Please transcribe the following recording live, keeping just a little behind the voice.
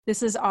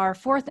This is our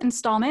fourth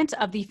installment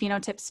of the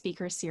Phenotyp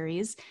Speaker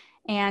Series,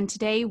 and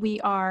today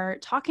we are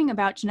talking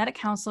about genetic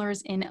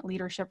counselors in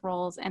leadership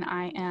roles, and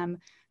I am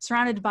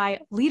surrounded by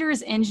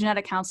leaders in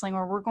genetic counseling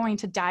where we're going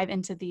to dive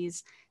into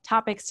these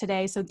topics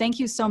today. So thank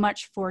you so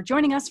much for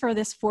joining us for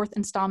this fourth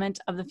installment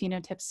of the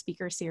Phenotyp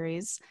Speaker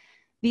Series.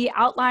 The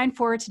outline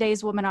for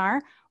today's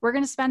webinar, we're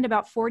going to spend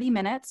about 40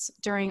 minutes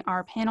during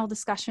our panel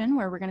discussion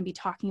where we're going to be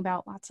talking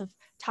about lots of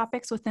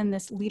topics within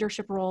this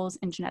leadership roles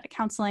in genetic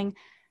counseling.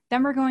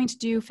 Then we're going to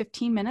do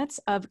 15 minutes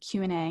of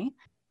Q&A.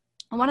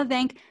 I want to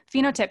thank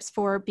Phenotyps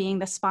for being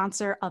the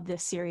sponsor of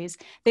this series.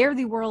 They are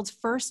the world's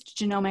first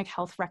genomic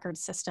health record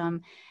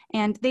system,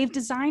 and they've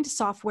designed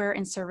software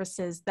and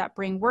services that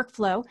bring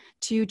workflow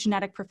to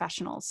genetic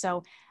professionals.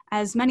 So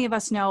as many of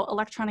us know,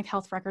 electronic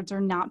health records are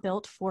not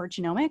built for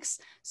genomics.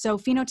 So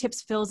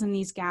Phenotyps fills in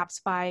these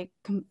gaps by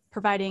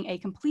providing a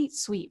complete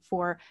suite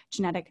for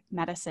genetic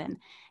medicine.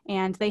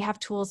 And they have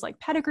tools like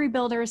pedigree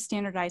builders,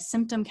 standardized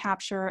symptom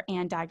capture,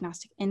 and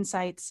diagnostic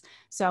insights.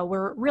 So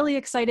we're really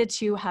excited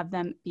to have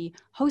them be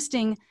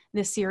hosting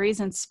this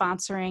series and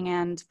sponsoring,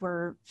 and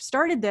we're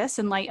started this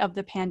in light of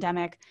the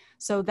pandemic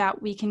so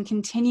that we can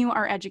continue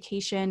our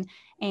education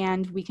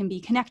and we can be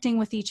connecting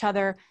with each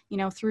other,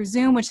 through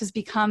Zoom, which has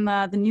become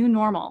the new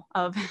normal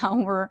of how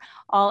we're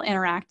all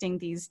interacting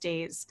these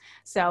days.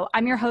 So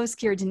I'm your host,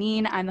 Kira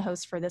Deneen. I'm the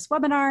host for this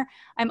webinar.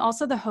 I'm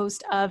also the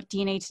host of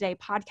DNA Today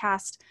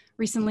podcast.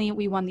 Recently,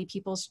 we won the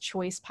People's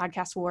Choice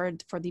Podcast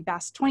Award for the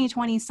best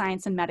 2020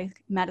 science and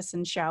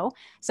medicine show.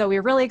 So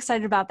we're really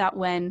excited about that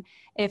win.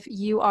 If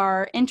you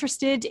are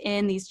interested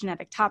in these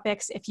genetic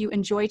topics, if you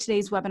enjoy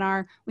today's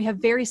webinar, we have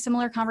very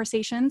similar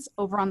conversations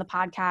over on the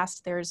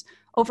podcast. There's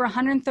over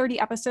 130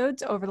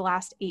 episodes over the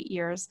last 8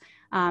 years.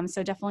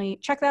 So definitely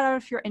check that out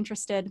if you're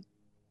interested.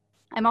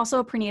 I'm also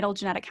a prenatal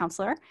genetic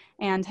counselor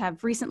and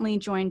have recently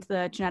joined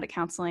the genetic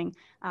counseling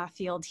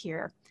field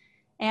here.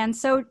 And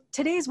so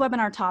today's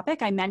webinar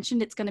topic, I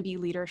mentioned it's going to be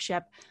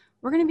leadership.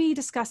 We're going to be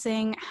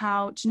discussing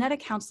how genetic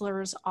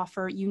counselors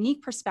offer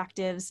unique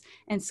perspectives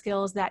and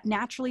skills that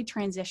naturally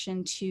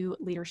transition to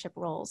leadership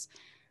roles.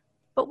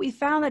 But we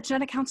found that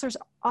genetic counselors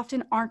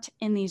often aren't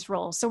in these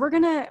roles. So we're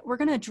gonna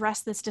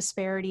address this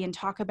disparity and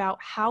talk about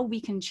how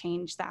we can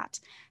change that.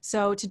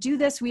 So to do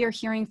this, we are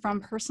hearing from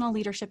personal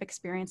leadership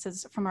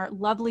experiences from our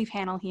lovely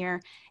panel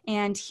here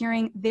and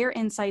hearing their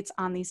insights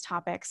on these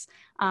topics.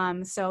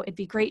 So it'd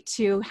be great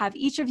to have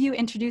each of you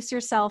introduce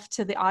yourself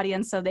to the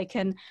audience so they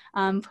can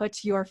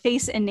put your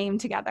face and name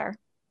together.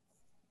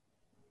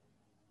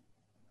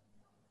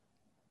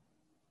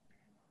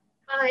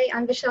 Hi,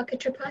 I'm Vishalka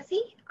Tripathi.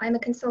 I'm a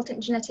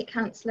consultant genetic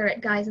counselor at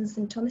Guy's and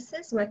St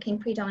Thomas's, working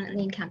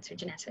predominantly in cancer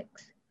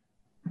genetics.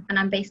 And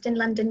I'm based in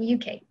London,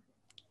 UK.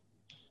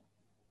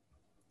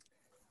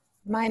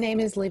 My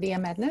name is Livia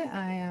Medna.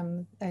 I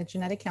am a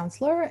genetic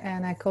counselor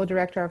and a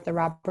co-director of the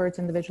Roberts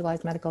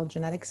Individualized Medical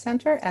Genetics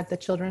Center at the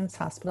Children's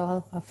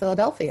Hospital of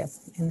Philadelphia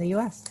in the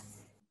US.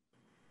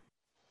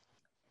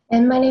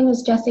 And my name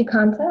is Jessie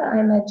Conta.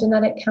 I'm a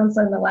genetic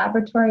counselor in the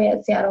laboratory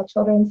at Seattle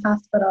Children's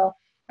Hospital.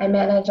 I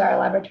manage our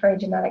laboratory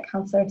genetic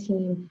counselor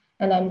team,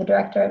 and I'm the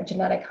director of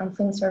genetic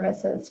counseling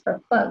services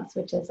for PLUGS,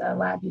 which is a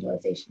lab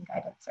utilization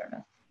guidance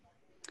service.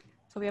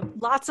 So we have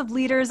lots of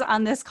leaders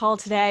on this call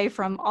today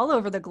from all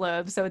over the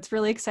globe. So it's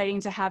really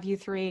exciting to have you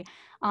three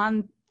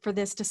on for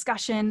this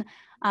discussion.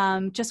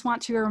 Just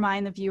want to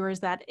remind the viewers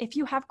that if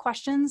you have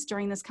questions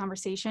during this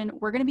conversation,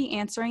 we're going to be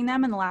answering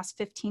them in the last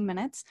 15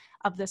 minutes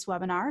of this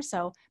webinar.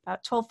 So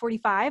about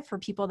 12:45 for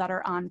people that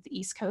are on the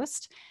East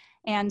Coast.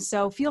 And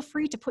so feel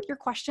free to put your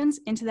questions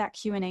into that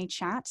Q&A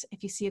chat.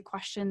 If you see a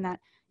question that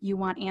you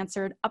want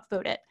answered,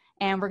 upvote it.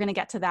 And we're going to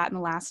get to that in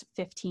the last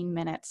 15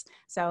 minutes.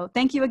 So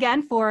thank you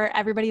again for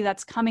everybody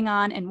that's coming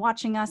on and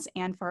watching us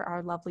and for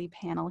our lovely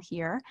panel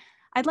here.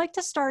 I'd like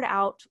to start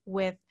out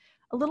with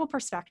a little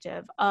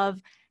perspective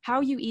of how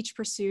you each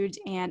pursued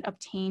and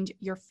obtained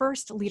your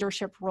first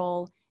leadership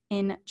role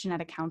in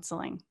genetic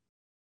counseling.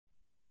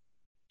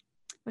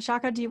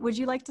 Vishaka, would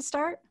you like to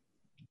start?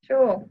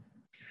 Sure.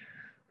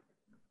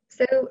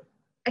 So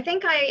I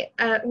think I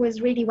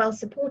was really well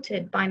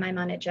supported by my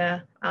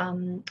manager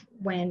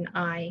when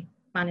I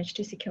managed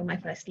to secure my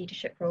first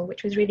leadership role,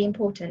 which was really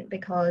important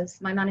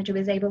because my manager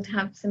was able to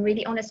have some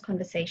really honest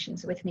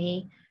conversations with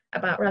me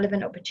about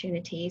relevant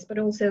opportunities, but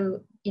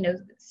also,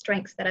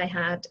 strengths that I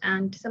had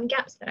and some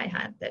gaps that I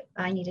had that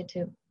I needed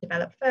to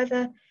develop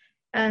further.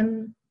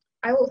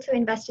 I also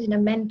invested in a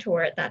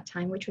mentor at that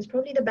time, which was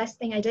probably the best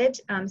thing I did.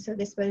 So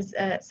this was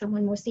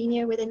someone more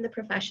senior within the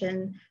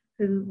profession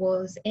who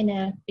was in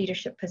a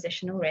leadership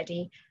position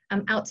already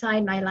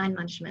outside my line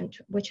management,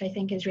 which I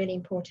think is really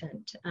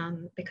important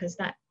because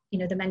that,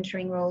 the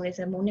mentoring role is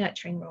a more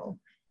nurturing role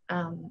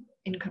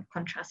in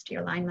contrast to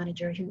your line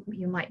manager who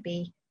you might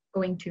be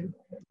going to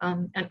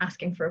and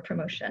asking for a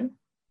promotion.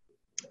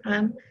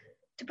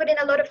 To put in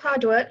a lot of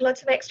hard work,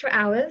 lots of extra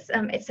hours.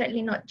 It's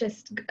certainly not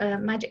just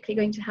magically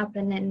going to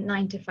happen in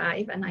 9 to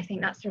 5, and I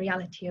think that's the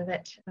reality of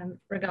it,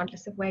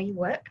 regardless of where you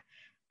work.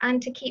 And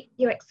to keep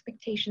your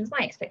expectations,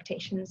 my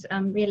expectations,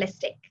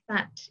 realistic,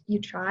 that you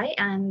try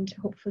and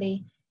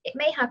hopefully it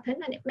may happen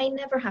and it may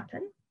never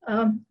happen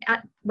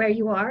at where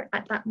you are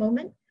at that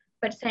moment,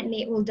 but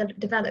certainly it will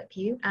develop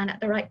you, and at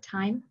the right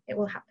time, it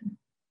will happen.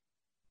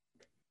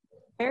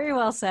 Very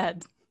well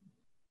said.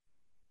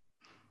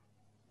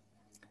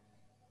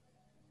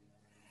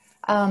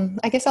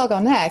 I guess I'll go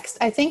next.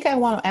 I think I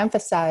want to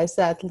emphasize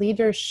that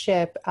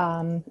leadership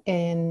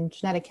in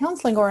genetic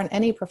counseling or in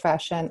any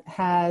profession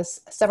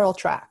has several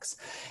tracks.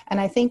 And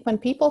I think when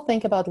people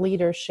think about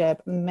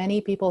leadership,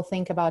 many people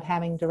think about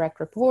having direct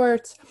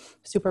reports,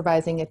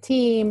 supervising a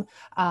team,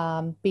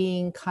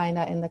 being kind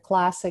of in the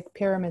classic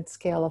pyramid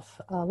scale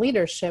of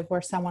leadership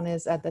where someone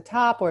is at the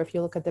top, or if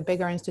you look at the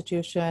bigger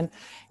institution,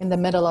 in the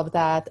middle of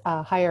that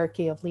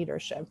hierarchy of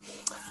leadership.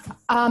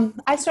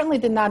 I certainly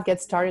did not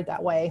get started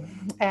that way.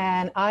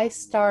 And I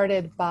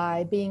started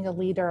by being a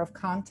leader of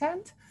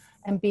content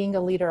and being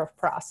a leader of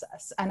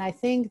process. And I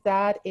think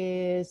that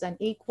is an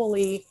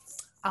equally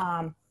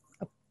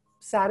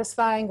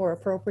satisfying or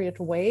appropriate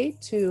way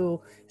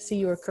to see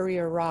your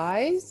career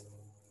rise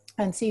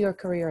and see your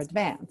career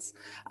advance.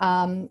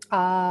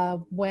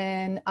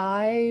 When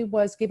I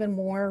was given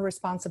more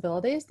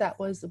responsibilities, that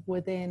was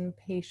within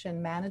patient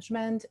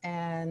management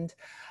and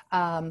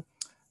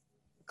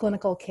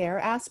clinical care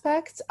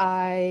aspects,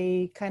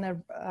 I kind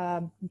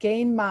of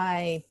gained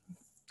my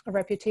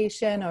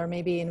reputation, or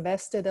maybe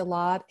invested a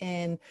lot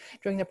in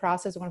during the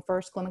process when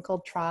first clinical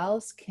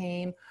trials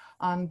came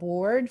on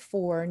board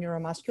for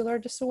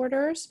neuromuscular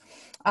disorders.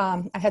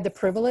 I had the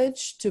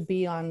privilege to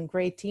be on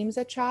great teams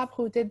at CHOP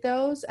who did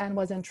those, and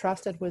was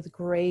entrusted with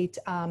great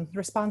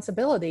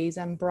responsibilities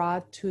and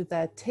brought to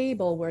the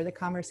table where the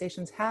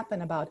conversations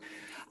happen about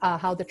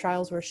how the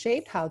trials were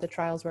shaped, how the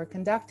trials were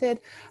conducted,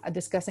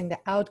 discussing the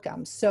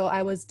outcomes. So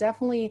I was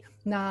definitely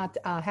not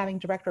having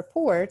direct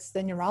reports.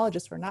 The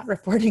neurologists were not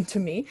reporting to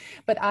me,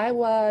 but I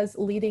was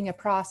leading a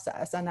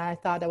process, and I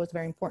thought that was a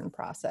very important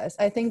process.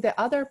 I think the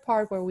other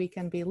part where we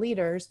can be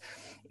leaders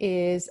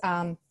is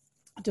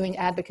doing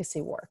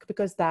advocacy work,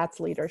 because that's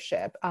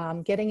leadership,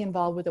 getting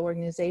involved with the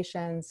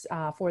organizations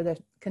for the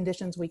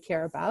conditions we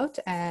care about.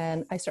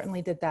 And I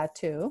certainly did that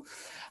too.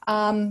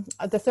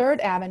 The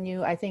third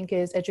avenue, I think,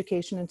 is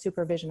education and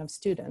supervision of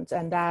students.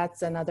 And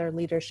that's another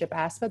leadership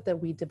aspect that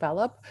we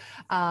develop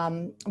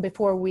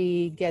before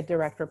we get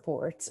direct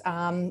reports.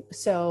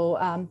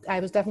 So I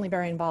was definitely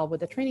very involved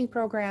with the training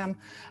program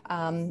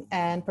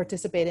and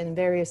participated in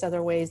various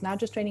other ways, not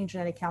just training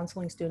genetic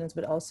counseling students,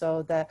 but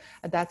also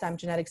at that time,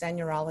 genetics and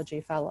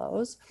neurology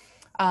fellows.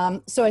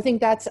 So I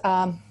think that's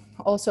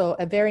also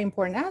a very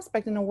important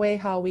aspect in a way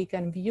how we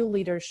can view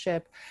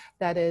leadership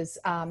that is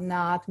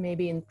not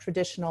maybe in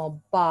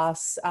traditional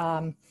boss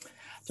to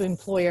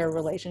employer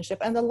relationship.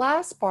 And the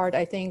last part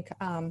I think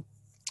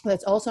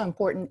that's also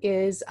important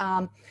is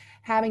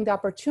having the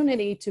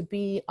opportunity to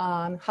be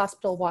on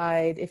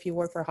hospital-wide, if you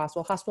work for a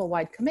hospital,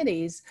 hospital-wide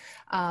committees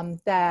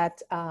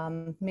that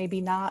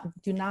maybe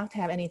do not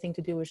have anything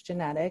to do with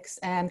genetics.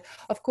 And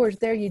of course,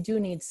 there you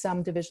do need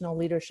some divisional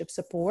leadership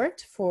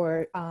support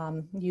for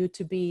you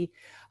to be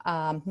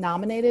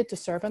nominated to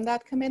serve on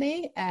that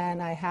committee.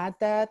 And I had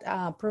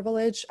that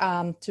privilege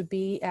to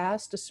be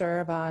asked to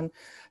serve on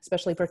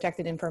especially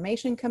protected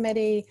information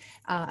committee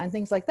and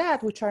things like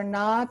that, which are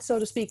not, so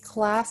to speak,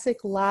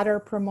 classic ladder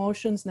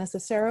promotions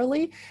necessarily,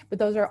 but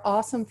those are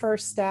awesome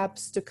first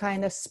steps to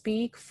kind of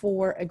speak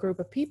for a group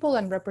of people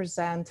and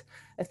represent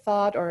a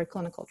thought or a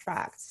clinical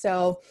tract.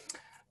 So,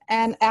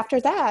 and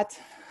after that,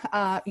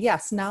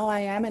 yes, now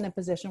I am in a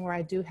position where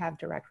I do have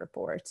direct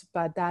reports,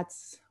 but that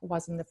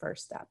wasn't the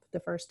first step. The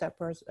first step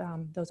was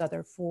those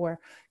other four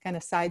kind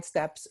of side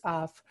steps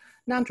of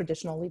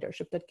non-traditional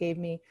leadership that gave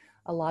me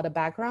a lot of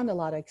background, a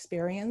lot of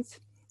experience,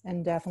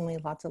 and definitely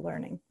lots of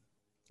learning.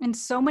 And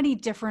so many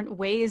different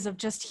ways of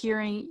just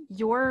hearing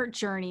your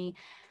journey,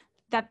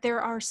 that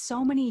there are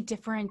so many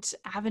different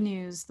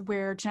avenues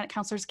where genetic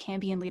counselors can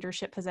be in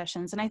leadership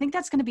positions. And I think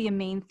that's going to be a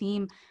main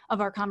theme of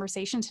our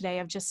conversation today,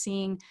 of just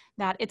seeing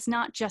that it's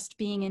not just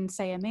being in,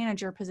 say, a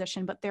manager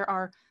position, but there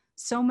are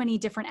so many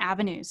different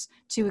avenues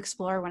to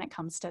explore when it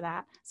comes to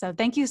that. So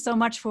thank you so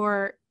much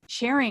for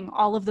sharing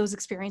all of those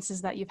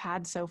experiences that you've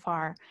had so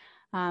far.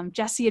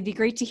 Jessie, it'd be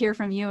great to hear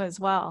from you as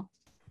well.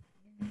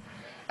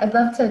 I'd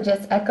love to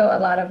just echo a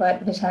lot of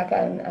what Vishaka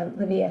and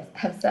Livia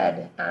have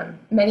said.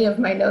 Many of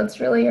my notes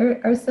really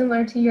are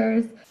similar to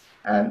yours.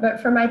 But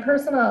for my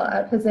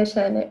personal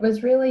position, it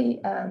was really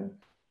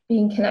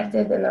being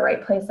connected in the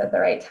right place at the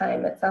right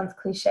time. It sounds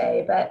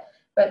cliche,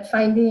 but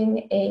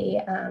finding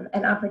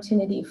an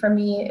opportunity. For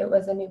me, it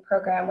was a new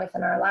program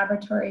within our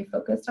laboratory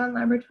focused on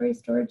laboratory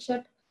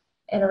stewardship,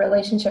 and a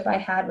relationship I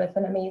had with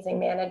an amazing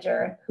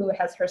manager who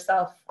has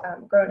herself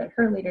grown in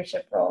her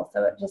leadership role.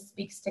 So it just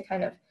speaks to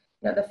kind of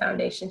the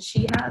foundation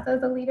she has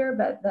as a leader,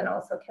 but then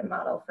also can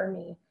model for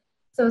me.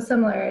 So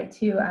similar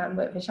to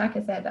what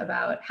Vishaka said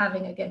about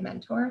having a good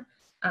mentor,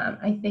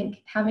 I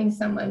think having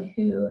someone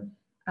who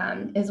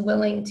is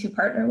willing to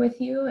partner with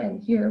you and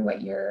hear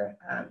what your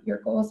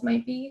goals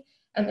might be,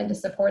 and then to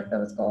support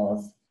those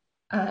goals.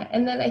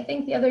 And then I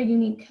think the other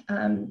unique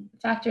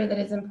factor that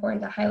is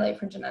important to highlight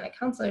for genetic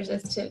counselors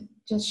is to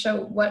just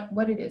show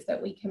what it is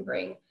that we can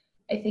bring.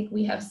 I think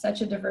we have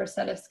such a diverse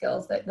set of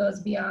skills that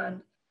goes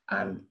beyond,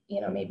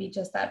 maybe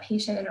just that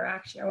patient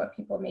interaction or what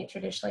people may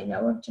traditionally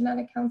know of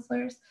genetic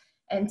counselors.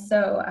 And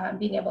so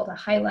being able to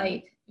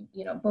highlight,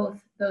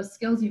 both those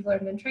skills you've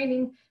learned in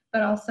training,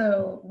 but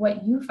also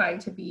what you find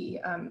to be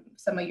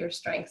some of your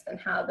strengths and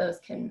how those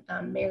can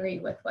marry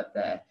with what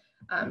the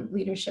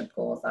leadership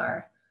goals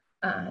are.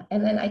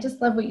 And then I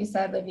just love what you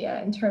said,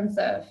 Livia, in terms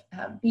of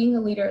being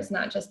a leader is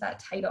not just that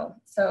title.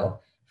 So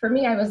for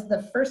me, I was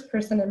the first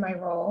person in my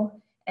role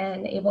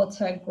and able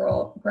to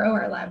grow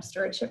our lab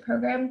stewardship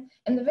program.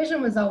 And the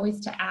vision was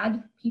always to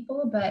add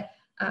people, but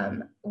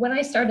when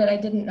I started, I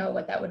didn't know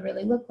what that would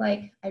really look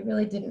like. I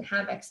really didn't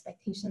have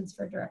expectations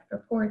for direct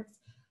reports,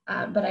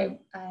 but I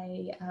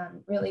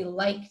really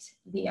liked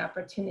the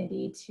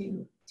opportunity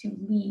to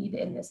lead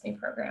in this new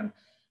program.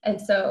 And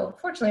so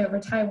fortunately, over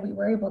time, we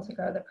were able to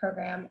grow the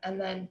program.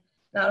 And then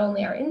not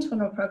only our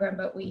internal program,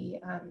 but we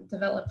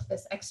developed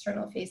this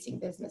external facing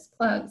business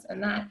plugs.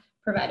 And that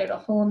provided a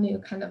whole new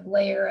kind of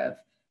layer of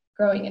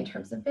growing in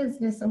terms of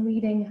business and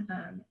leading.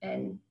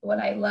 And what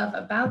I love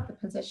about the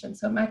position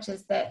so much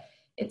is that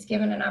it's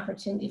given an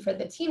opportunity for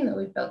the team that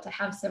we've built to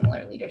have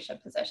similar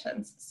leadership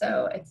positions.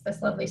 So it's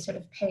this lovely sort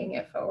of paying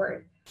it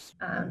forward.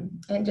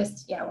 And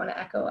just, I want to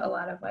echo a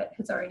lot of what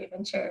has already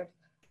been shared.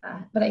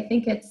 But I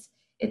think it's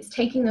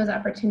taking those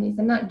opportunities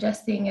and not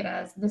just seeing it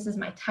as this is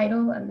my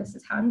title and this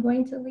is how I'm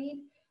going to lead,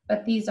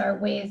 but these are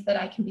ways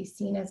that I can be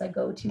seen as a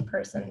go-to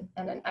person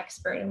and an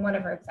expert in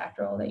whatever exact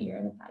role that you're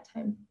in at that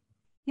time.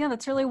 Yeah,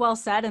 that's really well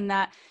said. And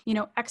that,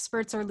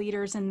 experts are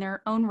leaders in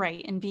their own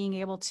right, and being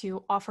able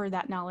to offer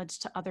that knowledge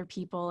to other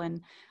people,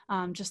 and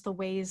just the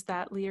ways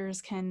that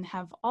leaders can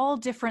have all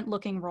different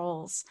looking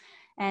roles.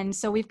 And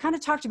so we've kind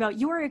of talked about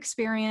your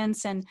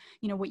experience and,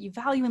 what you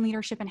value in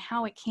leadership and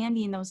how it can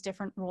be in those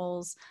different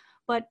roles.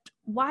 But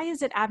why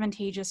is it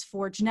advantageous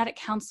for genetic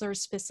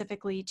counselors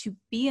specifically to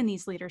be in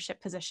these leadership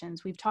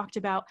positions? We've talked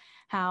about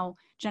how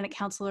genetic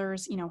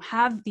counselors,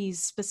 have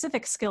these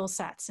specific skill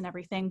sets and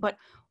everything, but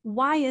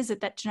why is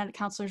it that genetic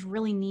counselors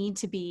really need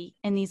to be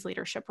in these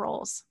leadership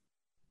roles?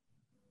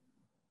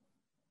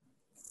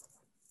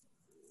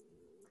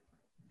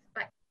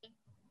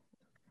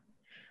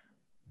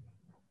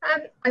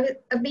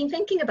 I've been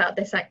thinking about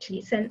this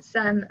actually since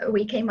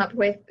we came up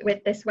with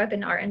this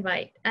webinar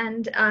invite.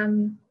 And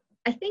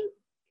I think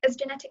as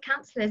genetic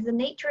counselors, the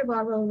nature of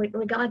our role,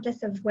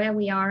 regardless of where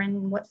we are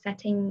and what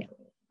setting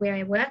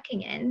we're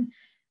working in,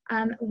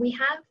 we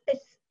have this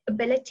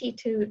ability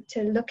to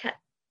look at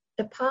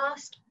the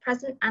past,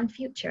 present, and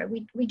future.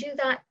 We do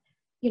that,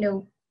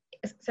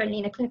 certainly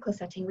in a clinical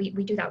setting, we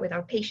do that with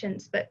our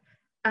patients, but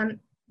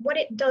what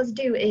it does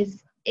do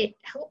is it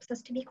helps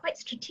us to be quite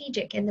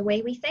strategic in the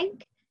way we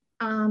think.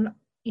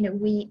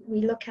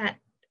 We look at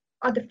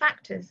other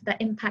factors that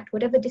impact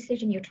whatever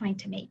decision you're trying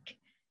to make.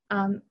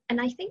 And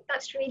I think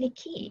that's really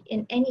key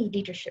in any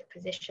leadership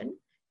position,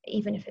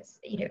 even if it's,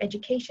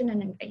 education,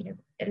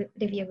 and,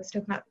 Livia was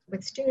talking about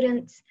with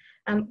students,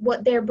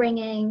 what they're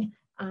bringing,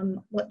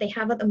 what they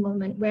have at the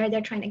moment, where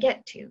they're trying to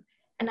get to.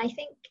 And I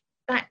think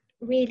that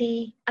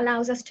really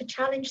allows us to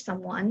challenge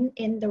someone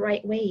in the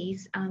right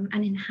ways and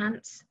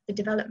enhance the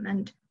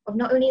development of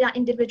not only that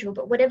individual,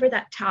 but whatever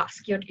that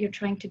task you're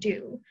trying to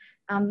do.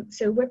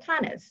 So we're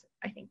planners.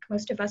 I think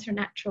most of us are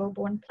natural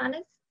born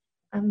planners.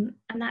 And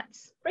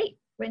that's great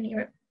when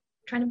you're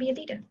trying to be a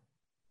leader.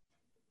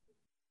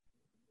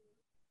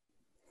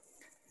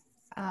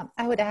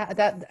 I would add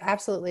that,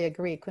 absolutely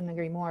agree, couldn't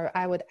agree more.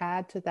 I would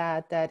add to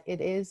that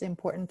it is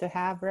important to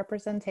have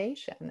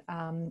representation.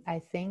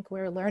 I think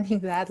we're learning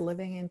that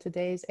living in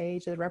today's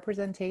age, that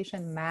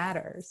representation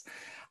matters.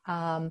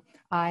 I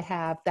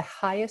have the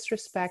highest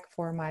respect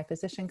for my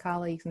physician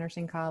colleagues,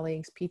 nursing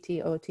colleagues,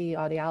 PT, OT,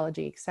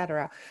 audiology,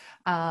 etc.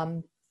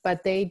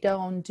 But they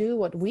don't do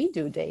what we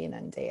do day in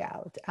and day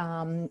out.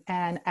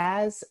 And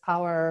as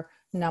our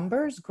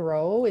numbers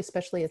grow,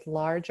 especially at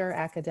larger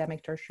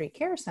academic tertiary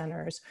care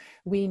centers,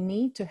 we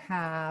need to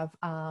have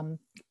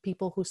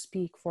people who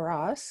speak for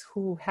us,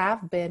 who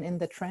have been in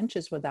the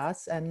trenches with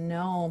us and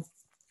know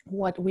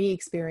what we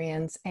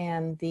experience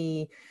and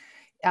the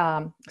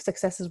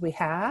successes we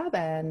have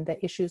and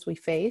the issues we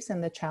face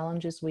and the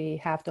challenges we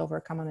have to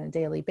overcome on a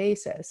daily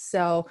basis.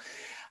 So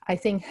I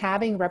think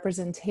having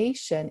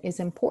representation is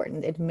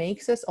important. It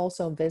makes us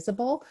also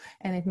visible,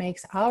 and it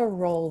makes our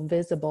role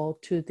visible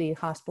to the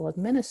hospital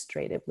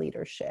administrative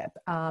leadership.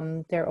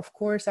 There, of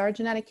course, are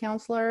genetic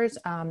counselors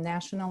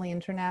nationally,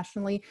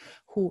 internationally,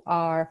 who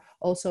are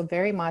also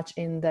very much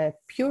in the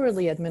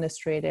purely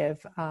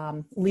administrative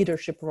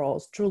leadership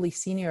roles, truly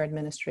senior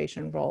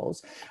administration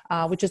roles,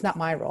 which is not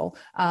my role.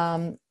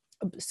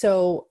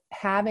 So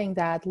having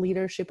that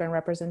leadership and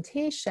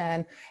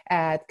representation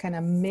at kind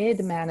of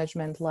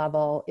mid-management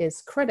level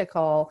is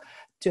critical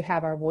to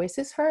have our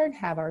voices heard,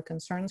 have our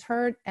concerns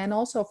heard, and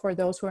also for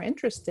those who are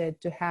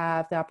interested to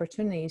have the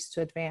opportunities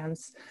to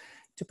advance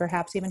to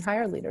perhaps even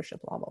higher leadership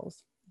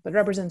levels. But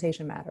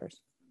representation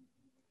matters.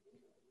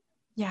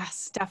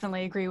 Yes,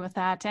 definitely agree with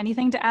that.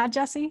 Anything to add,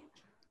 Jessie?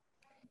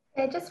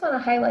 I just want to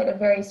highlight a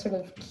very sort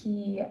of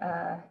key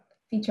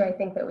feature I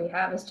think that we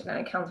have as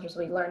genetic counselors.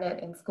 We learn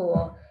it in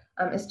school.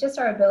 It's just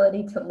our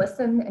ability to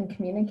listen and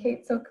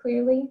communicate so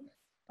clearly.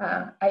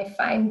 I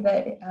find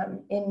that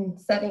in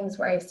settings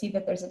where I see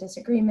that there's a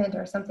disagreement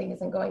or something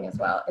isn't going as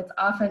well,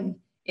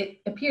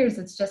 it appears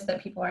it's just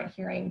that people aren't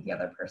hearing the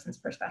other person's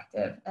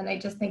perspective. And I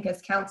just think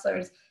as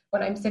counselors,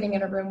 when I'm sitting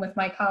in a room with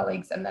my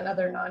colleagues and then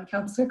other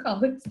non-counselor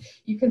colleagues,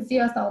 you can see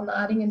us all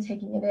nodding and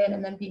taking it in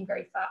and then being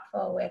very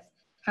thoughtful with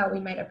how we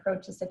might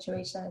approach a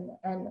situation.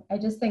 And I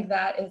just think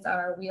that is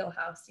our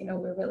wheelhouse. You know,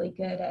 we're really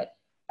good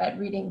at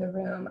reading the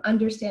room,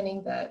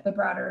 understanding the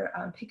broader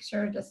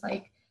picture, just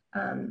like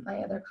my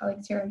other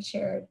colleagues here have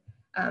shared,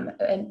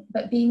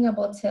 but being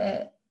able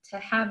to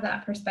have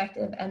that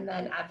perspective and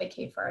then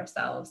advocate for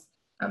ourselves.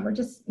 We're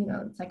just, you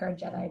know, it's like our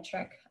Jedi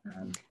trick,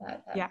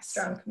 that Yes.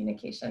 strong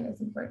communication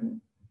is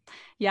important.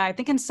 Yeah, I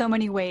think in so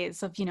many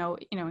ways of,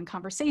 in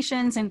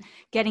conversations and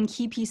getting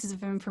key pieces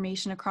of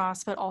information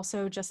across, but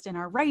also just in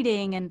our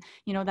writing. And,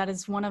 that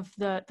is one of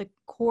the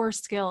core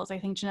skills I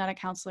think genetic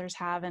counselors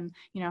have. And,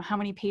 how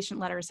many patient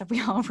letters have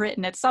we all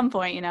written at some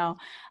point,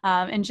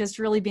 and just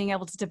really being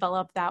able to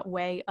develop that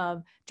way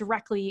of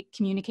directly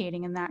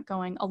communicating and that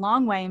going a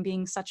long way and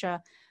being such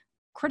a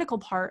critical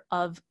part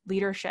of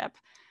leadership.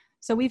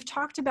 So we've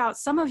talked about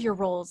some of your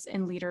roles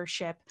in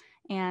leadership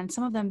and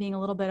some of them being a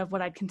little bit of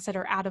what I'd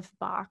consider out of the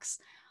box.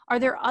 Are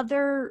there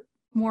other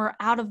more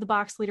out of the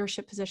box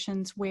leadership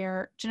positions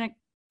where genetic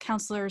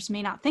counselors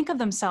may not think of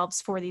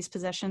themselves for these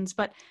positions,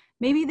 but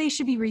maybe they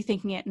should be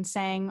rethinking it and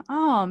saying,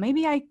 oh,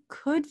 maybe I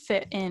could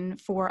fit in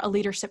for a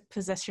leadership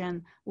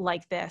position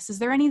like this? Is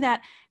there any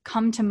that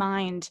come to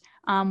mind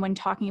when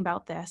talking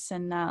about this?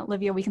 And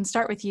Livia, we can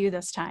start with you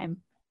this time.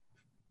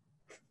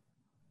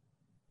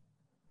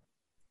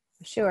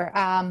 Sure.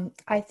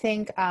 I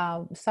think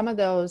some of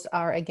those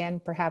are,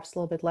 again, perhaps a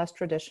little bit less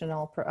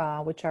traditional,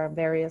 which are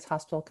various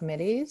hospital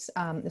committees,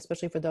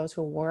 especially for those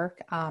who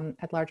work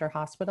at larger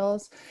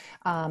hospitals.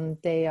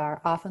 They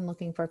are often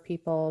looking for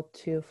people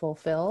to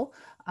fulfill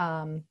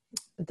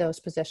those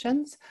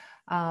positions.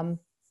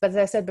 But as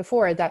I said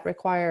before, that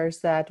requires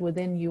that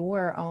within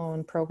your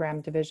own program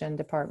division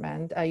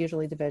department,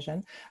 usually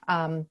division,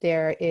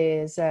 there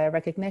is a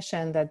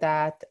recognition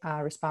that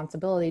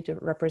responsibility to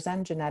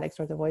represent genetics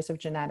or the voice of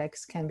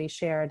genetics can be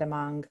shared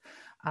among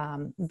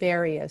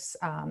various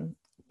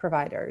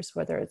providers,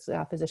 whether it's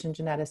physician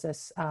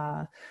geneticists,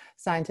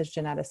 scientist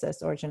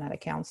geneticists, or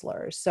genetic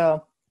counselors.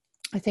 So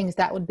I think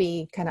that would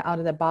be kind of out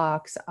of the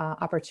box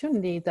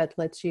opportunity that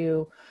lets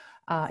you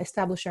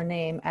establish your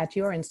name at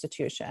your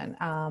institution,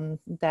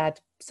 that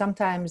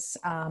sometimes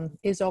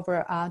is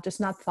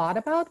just not thought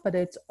about, but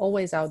it's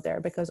always out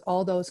there because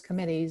all those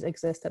committees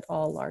exist at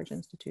all large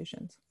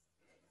institutions.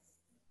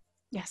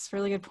 Yes,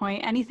 really good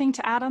point. Anything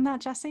to add on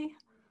that, Jessie?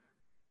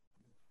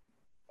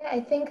 Yeah, I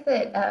think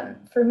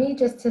that for me,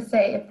 just to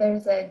say, if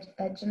there's a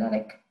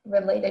genetic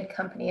related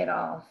company at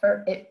all,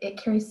 it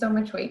carries so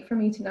much weight for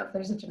me to know if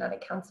there's a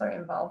genetic counselor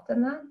involved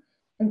in that.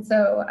 And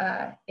so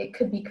it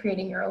could be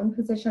creating your own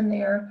position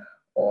there,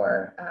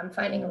 or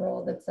finding a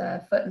role that's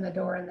a foot in the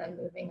door and then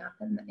moving up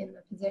in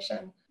the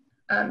position.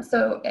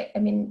 So, I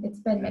mean, it's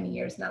been many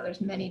years now. There's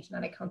many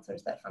genetic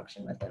counselors that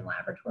function within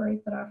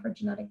laboratories that offer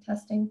genetic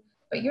testing.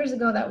 But years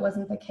ago, that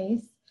wasn't the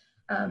case.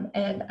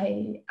 And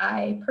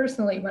I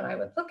personally, when I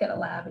would look at a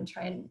lab and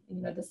try and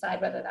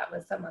decide whether that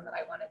was someone that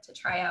I wanted to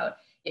try out,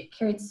 it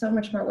carried so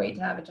much more weight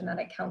to have a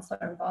genetic counselor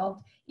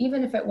involved,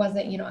 even if it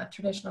wasn't a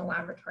traditional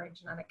laboratory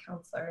genetic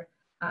counselor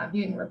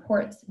viewing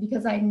reports,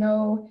 because I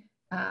know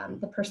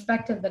the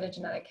perspective that a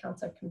genetic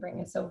counselor can bring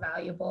is so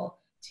valuable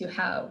to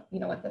how,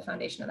 what the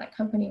foundation of that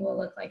company will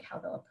look like, how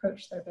they'll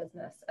approach their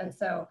business. And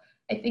so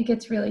I think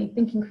it's really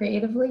thinking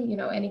creatively,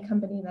 any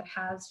company that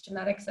has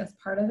genetics as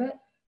part of it,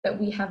 that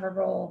we have a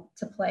role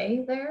to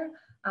play there,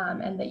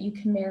 and that you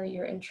can marry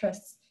your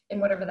interests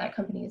in whatever that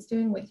company is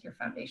doing with your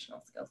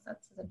foundational skill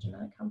sets as a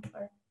genetic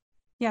counselor.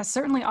 Yeah,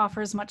 certainly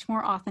offers much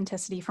more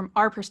authenticity from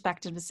our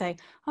perspective to say,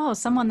 oh,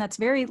 someone that's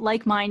very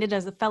like-minded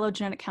as a fellow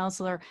genetic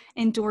counselor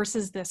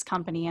endorses this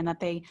company and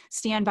that they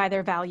stand by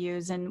their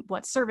values and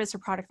what service or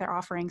product they're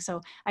offering.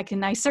 So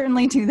I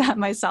certainly do that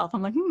myself.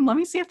 I'm like, let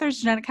me see if there's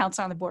a genetic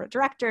counselor on the board of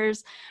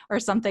directors or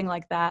something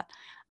like that.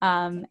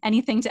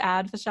 Anything to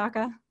add,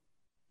 Vishaka?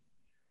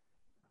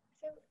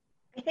 So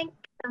I think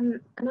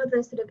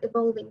another sort of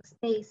evolving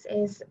space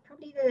is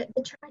probably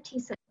the charity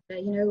sector.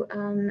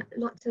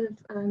 Lots of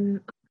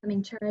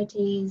upcoming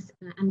charities,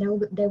 and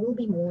there will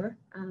be more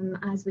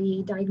as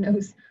we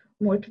diagnose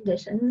more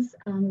conditions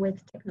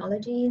with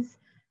technologies.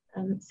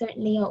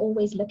 Certainly are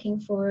always looking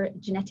for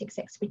genetics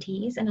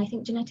expertise, and I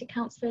think genetic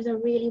counselors are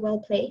really well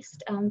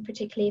placed,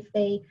 particularly if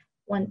they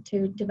want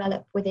to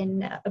develop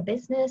within a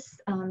business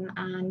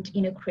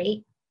and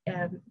create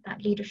that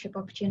leadership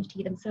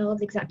opportunity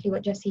themselves. Exactly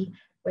what Jessie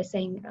was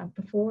saying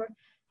before.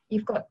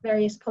 You've got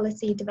various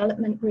policy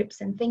development groups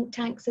and think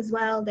tanks as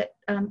well that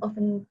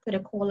often put a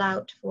call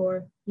out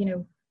for,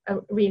 a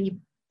really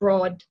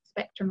broad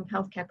spectrum of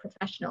healthcare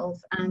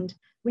professionals. And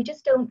we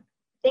just don't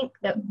think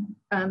that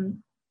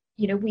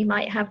you know, we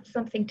might have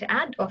something to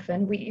add.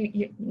 Often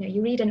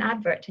you read an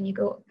advert and you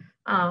go,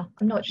 I'm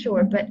not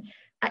sure, but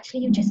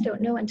actually you just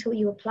don't know until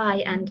you apply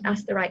and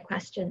ask the right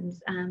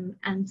questions,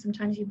 and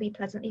sometimes you'll be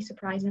pleasantly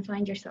surprised and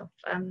find yourself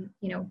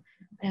you know,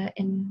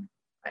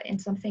 in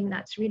something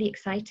that's really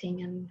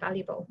exciting and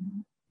valuable.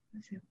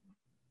 So.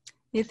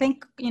 I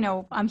think, you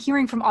know, I'm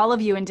hearing from all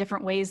of you in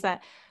different ways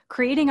that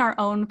creating our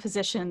own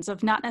positions,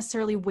 of not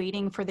necessarily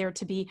waiting for there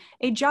to be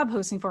a job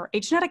posting for a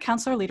genetic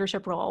counselor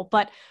leadership role,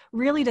 but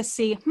really to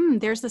see,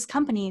 there's this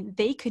company,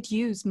 they could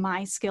use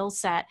my skill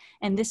set,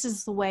 and this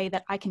is the way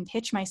that I can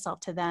pitch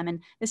myself to them,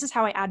 and this is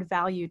how I add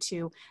value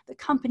to the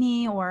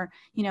company, or,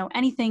 you know,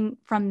 anything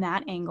from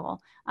that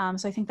angle.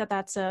 So I think that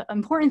that's an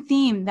important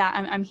theme that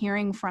I'm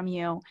hearing from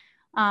you.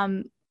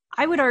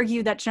 I would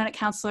argue that genetic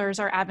counselors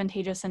are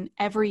advantageous in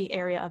every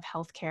area of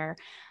healthcare.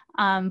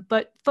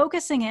 But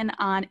focusing in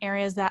on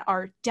areas that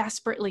are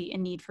desperately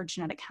in need for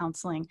genetic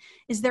counseling,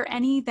 is there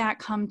any that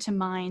come to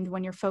mind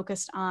when you're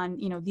focused on,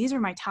 you know, these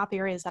are my top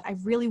areas that I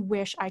really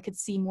wish I could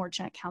see more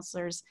genetic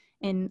counselors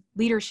in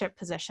leadership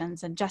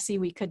positions? And Jessie,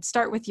 we could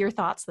start with your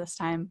thoughts this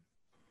time.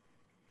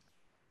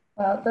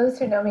 Well, those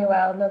who know me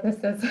well know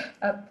this is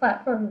a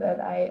platform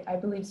that I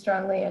believe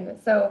strongly in.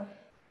 So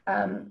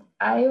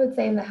I would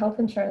say in the health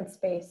insurance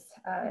space,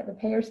 the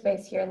payer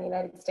space here in the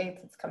United States,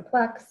 it's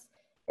complex.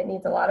 It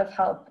needs a lot of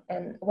help,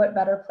 and what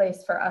better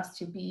place for us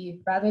to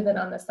be, rather than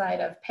on the side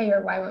of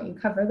payer, why won't you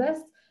cover this,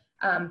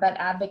 but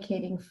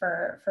advocating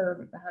for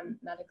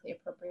medically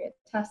appropriate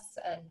tests,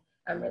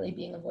 and really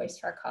being a voice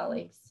for our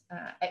colleagues.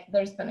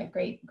 There's been a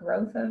great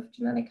growth of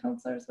genetic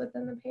counselors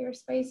within the payer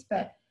space,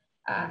 but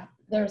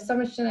there's so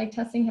much genetic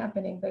testing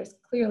happening. There's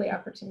clearly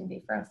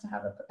opportunity for us to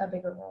have a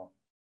bigger role.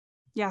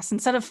 Yes,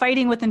 instead of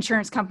fighting with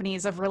insurance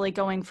companies, of really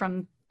going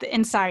from the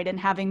inside and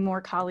having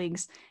more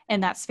colleagues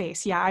in that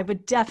space. Yeah, I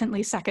would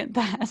definitely second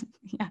that.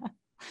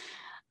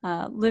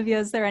 Yeah. Livia,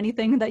 is there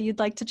anything that you'd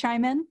like to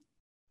chime in?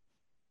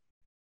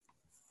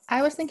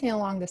 I was thinking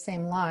along the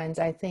same lines.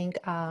 I think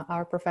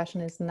our profession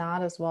is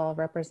not as well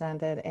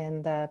represented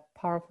in the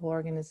powerful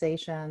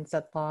organizations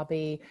that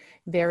lobby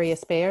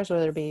various payers,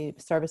 whether it be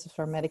services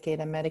for Medicaid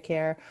and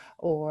Medicare,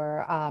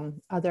 or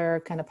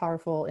other kind of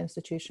powerful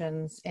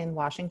institutions in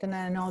Washington.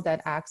 And I know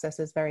that access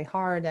is very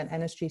hard, and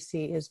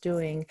NSGC is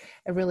doing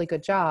a really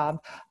good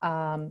job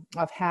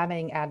of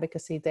having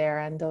advocacy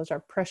there. And those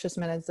are precious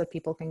minutes that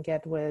people can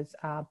get with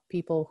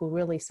people who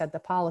really set the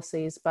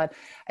policies. But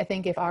I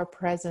think if our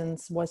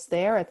presence was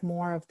there at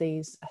more of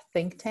these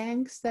think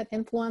tanks that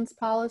influence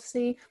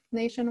policy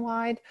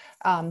nationwide,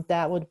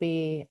 that would be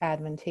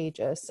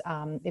advantageous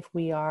if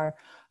we are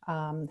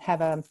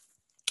have a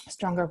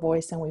stronger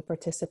voice and we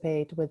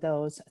participate with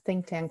those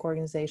think tank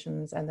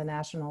organizations and the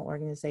national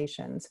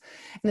organizations.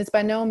 And it's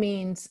by no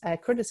means a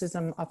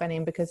criticism of any,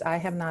 because I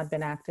have not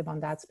been active on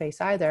that space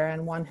either,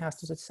 and one has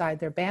to decide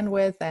their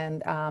bandwidth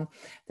and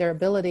their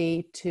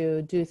ability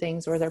to do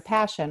things, or their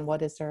passion.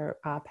 What is their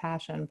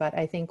passion? But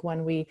I think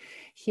when we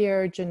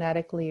hear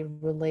genetically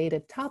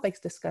related topics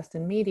discussed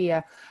in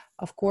media,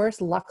 of course,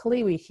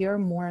 luckily, we hear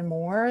more and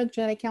more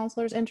genetic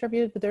counselors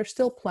interviewed, but there's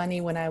still plenty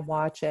when I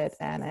watch it,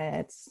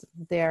 and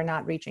they're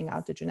not reaching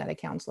out to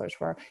genetic counselors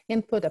for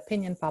input,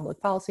 opinion,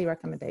 public policy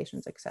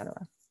recommendations,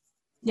 etc.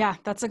 Yeah,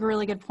 that's a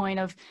really good point,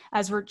 of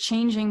as we're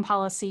changing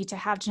policy, to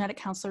have genetic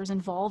counselors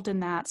involved in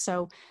that,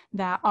 so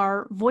that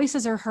our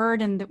voices are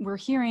heard and that we're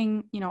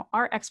hearing, you know,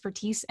 our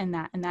expertise in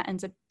that, and that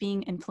ends up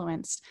being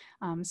influenced.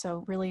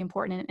 So really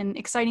important and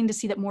exciting to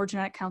see that more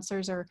genetic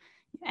counselors are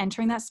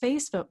entering that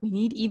space, but we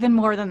need even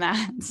more than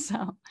that.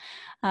 So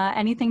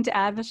anything to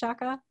add,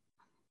 Vishaka?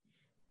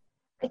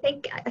 I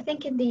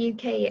think in the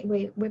UK,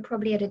 we're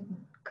probably at a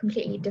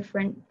completely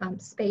different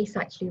space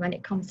actually when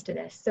it comes to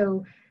this.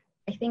 So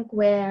I think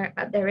where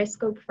there is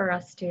scope for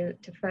us to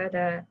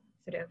further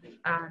sort of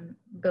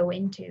go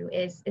into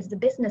is the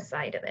business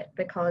side of it,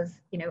 because,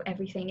 you know,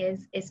 everything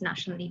is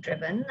nationally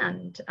driven,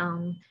 and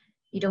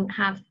you don't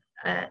have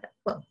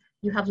well,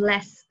 you have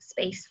less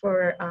space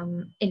for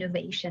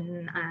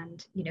innovation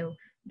and, you know,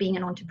 being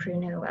an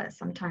entrepreneur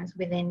sometimes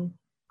within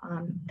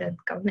the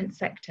government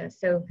sector.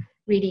 So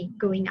really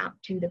going out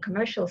to the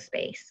commercial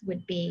space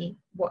would be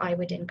what I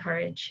would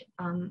encourage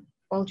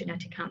all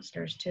genetic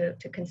counselors to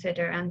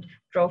consider and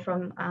draw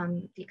from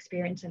the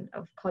experience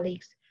of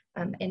colleagues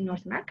in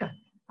North America,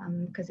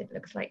 because it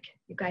looks like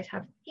you guys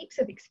have heaps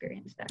of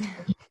experience there.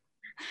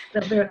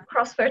 The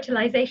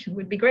cross-fertilization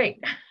would be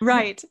great.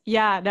 Right.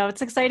 Yeah, no,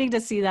 it's exciting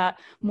to see that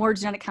more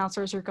genetic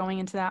counselors are going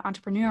into that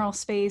entrepreneurial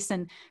space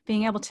and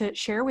being able to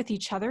share with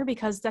each other,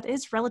 because that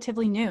is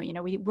relatively new. You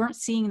know, we weren't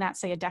seeing that,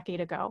 say, a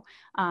decade ago,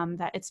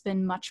 that it's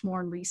been much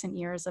more in recent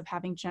years of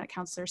having genetic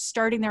counselors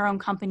starting their own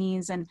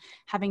companies and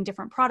having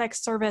different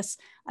products, service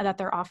that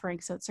they're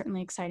offering. So it's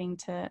certainly exciting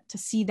to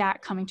see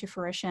that coming to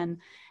fruition.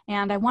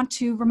 And I want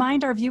to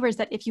remind our viewers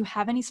that if you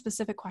have any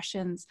specific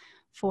questions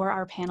for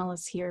our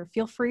panelists here,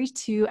 feel free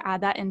to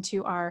add that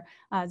into our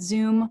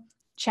Zoom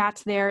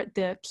chat there.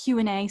 The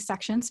Q&A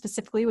section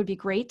specifically would be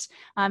great.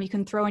 You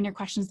can throw in your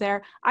questions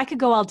there. I could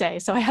go all day,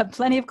 so I have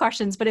plenty of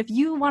questions, but if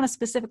you want a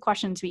specific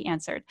question to be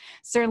answered,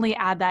 certainly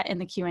add that in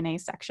the Q&A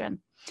section.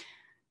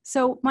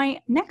 So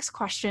my next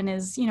question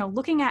is,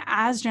 looking at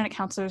as genetic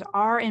counselors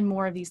are in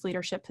more of these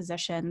leadership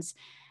positions,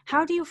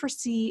 how do you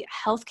foresee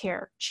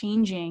healthcare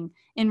changing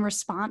in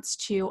response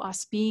to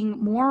us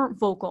being more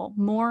vocal,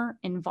 more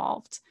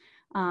involved?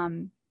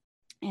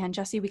 And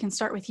Jessie, we can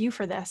start with you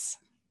for this.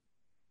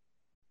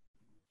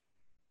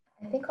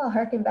 I think I'll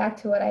harken back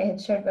to what I had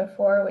shared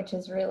before, which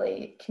is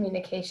really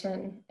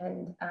communication,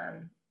 and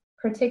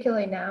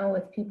particularly now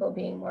with people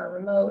being more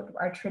remote,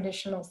 our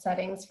traditional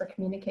settings for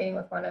communicating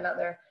with one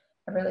another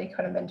have really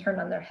kind of been turned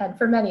on their head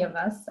for many of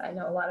us. I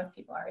know a lot of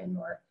people are in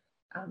more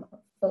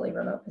fully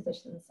remote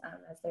positions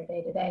as their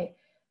day-to-day,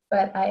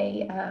 but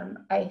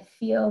I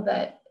feel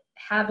that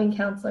having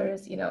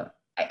counselors,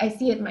 I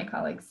see it in my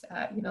colleagues,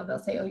 they'll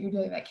say, oh, you're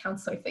doing that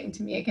counselor thing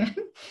to me again.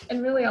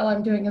 And really all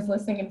I'm doing is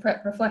listening and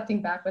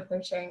reflecting back what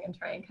they're sharing and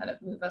trying to kind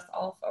of move us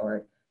all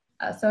forward.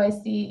 So I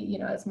see,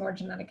 as more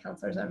genetic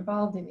counselors are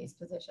involved in these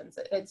positions,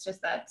 it's just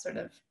that sort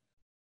of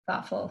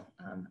thoughtful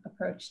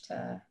approach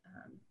to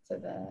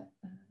the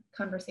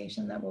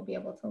conversation that we'll be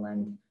able to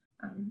lend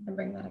and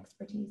bring that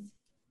expertise.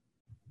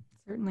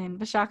 Certainly. And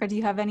Vishaka, do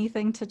you have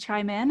anything to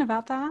chime in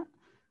about that?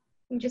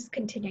 Just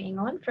continuing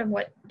on from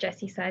what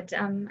Jessie said,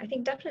 I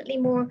think definitely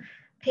more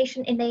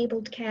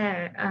patient-enabled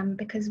care,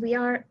 because we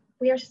are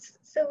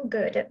so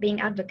good at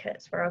being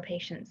advocates for our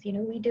patients.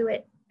 We do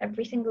it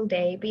every single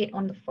day, be it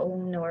on the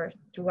phone or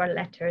through our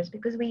letters,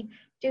 because we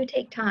do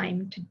take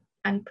time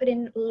and put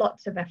in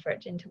lots of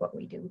effort into what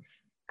we do.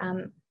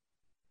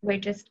 We're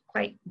just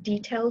quite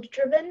detailed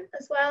driven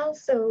as well.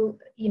 So,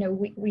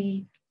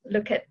 we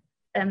look at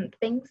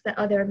things that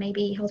other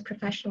maybe health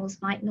professionals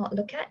might not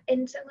look at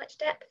in so much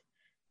depth.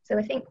 So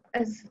I think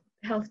as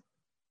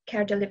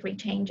healthcare delivery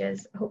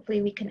changes,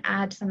 hopefully we can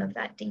add some of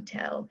that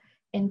detail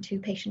into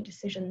patient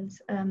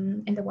decisions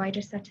in the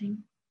wider setting.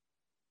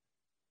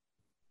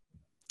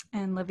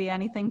 And Livia,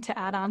 anything to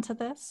add on to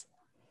this?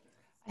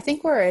 I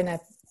think we're in a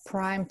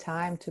prime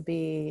time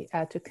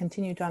to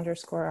continue to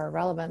underscore our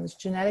relevance.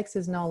 Genetics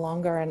is no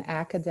longer an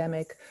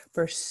academic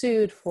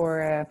pursuit for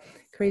a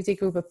crazy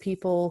group of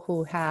people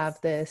who have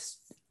this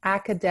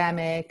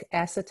academic,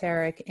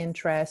 esoteric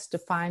interest to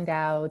find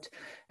out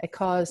a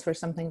cause for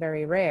something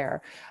very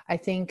rare. I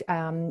think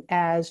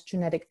as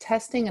genetic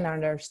testing and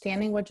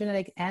understanding what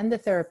genetic and the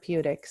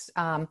therapeutics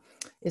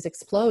is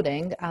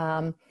exploding,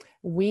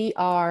 we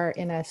are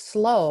in a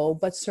slow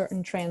but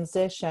certain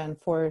transition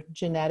for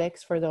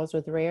genetics for those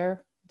with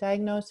rare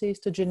diagnoses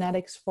to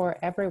genetics for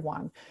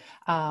everyone,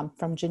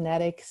 from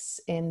genetics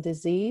in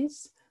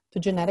disease to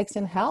genetics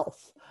in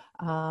health,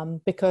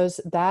 because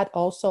that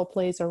also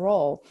plays a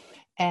role.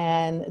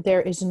 And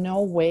there is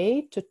no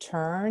way to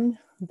turn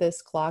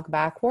this clock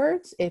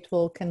backwards. It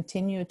will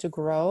continue to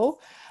grow,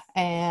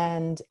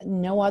 and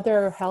no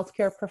other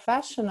healthcare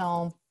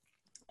professional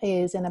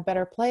is in a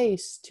better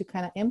place to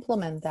kind of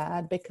implement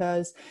that,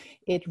 because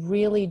it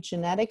really,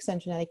 genetics and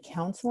genetic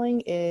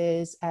counseling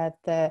is at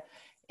the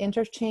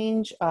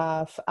interchange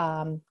of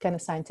kind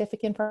of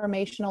scientific,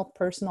 informational,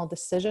 personal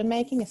decision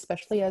making,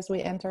 especially as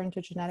we enter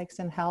into genetics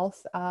and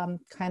health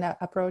kind of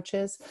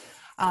approaches.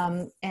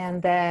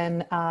 And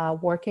then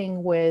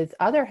working with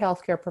other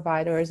healthcare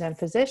providers and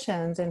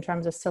physicians in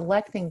terms of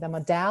selecting the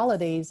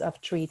modalities of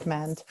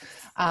treatment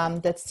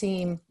that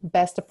seem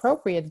best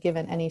appropriate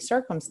given any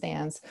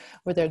circumstance,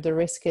 whether the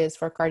risk is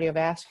for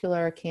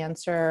cardiovascular,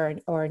 cancer,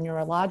 or a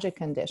neurologic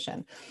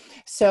condition.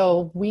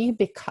 So we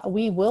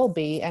will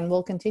be and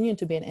will continue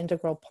to be an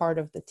integral part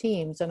of the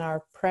teams, and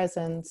our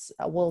presence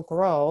will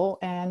grow,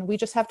 and we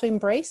just have to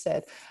embrace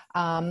it.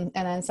 And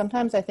then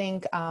sometimes I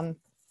think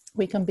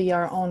we can be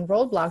our own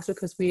roadblocks,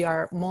 because we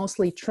are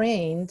mostly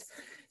trained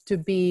to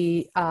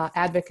be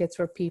advocates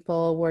for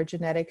people where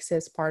genetics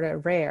is part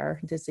of rare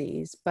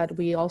disease. But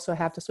we also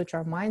have to switch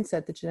our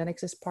mindset that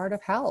genetics is part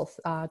of health.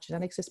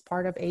 Genetics is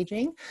part of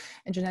aging,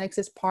 and genetics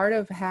is part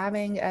of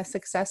having a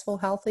successful,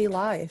 healthy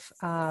life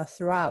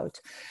throughout.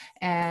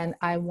 And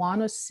I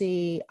want to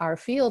see our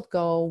field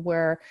go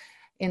where,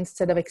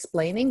 instead of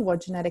explaining what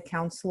genetic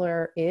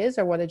counselor is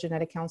or what a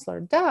genetic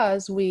counselor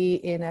does, we,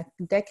 in a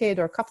decade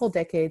or a couple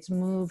decades,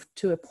 move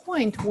to a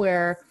point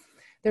where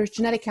there's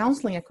genetic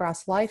counseling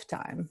across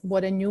lifetime.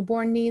 What a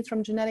newborn needs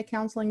from genetic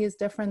counseling is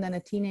different than a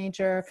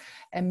teenager,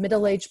 a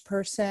middle-aged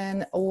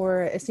person,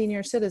 or a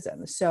senior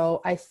citizen.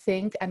 So I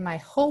think, and my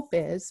hope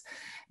is,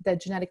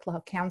 that genetic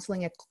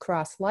counseling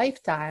across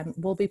lifetime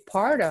will be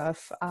part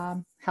of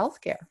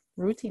healthcare,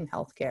 routine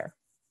healthcare.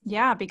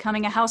 Yeah,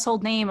 becoming a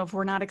household name of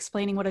we're not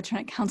explaining what a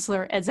genetic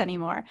counselor is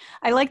anymore.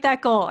 I like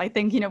that goal. I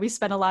think, we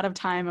spend a lot of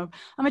time of,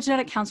 I'm a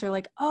genetic counselor,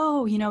 like,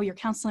 oh, you're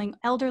counseling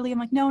elderly. I'm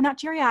like, no, not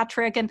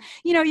geriatric. And,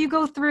 you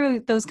go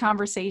through those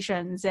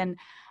conversations. And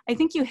I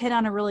think you hit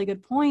on a really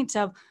good point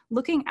of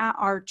looking at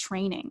our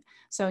training.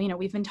 So,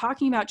 we've been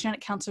talking about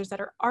genetic counselors that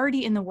are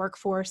already in the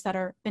workforce, that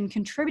are been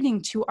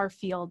contributing to our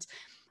field.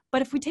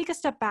 But if we take a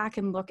step back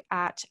and look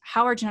at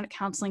how our genetic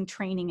counseling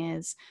training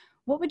is,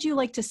 what would you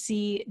like to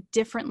see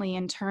differently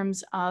in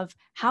terms of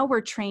how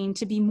we're trained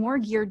to be more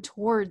geared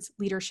towards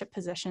leadership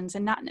positions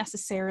and not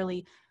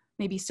necessarily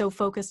maybe so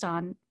focused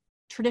on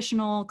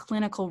traditional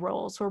clinical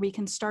roles, where we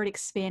can start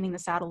expanding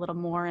this out a little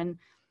more, and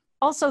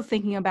also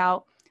thinking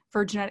about,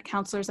 for genetic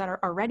counselors that are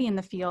already in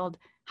the field,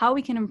 how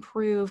we can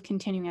improve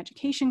continuing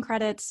education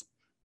credits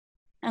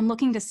and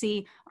looking to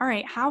see, all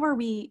right, how are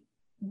we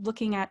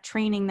looking at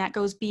training that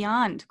goes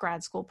beyond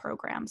grad school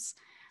programs?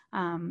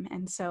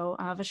 And so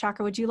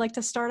Vishaka, would you like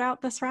to start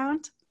out this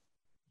round?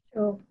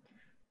 Sure.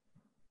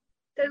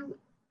 So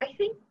I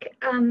think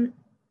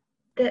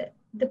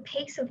the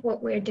pace of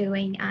what we're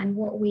doing and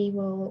what we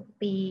will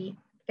be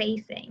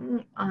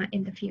facing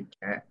in the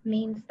future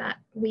means that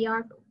we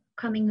are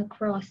coming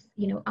across,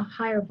 a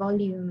higher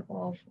volume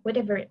of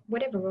whatever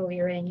role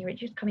you're in. You're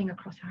just coming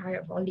across a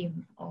higher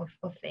volume of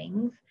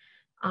things.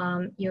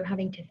 You're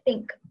having to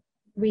think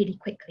really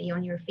quickly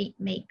on your feet,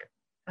 make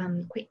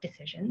quick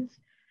decisions.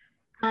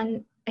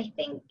 And I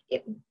think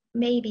it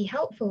may be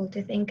helpful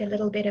to think a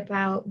little bit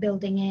about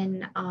building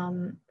in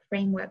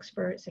frameworks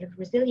for sort of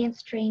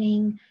resilience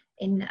training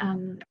in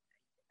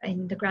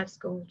the grad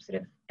school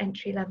sort of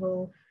entry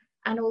level,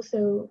 and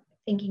also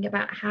thinking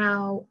about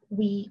how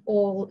we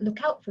all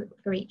look out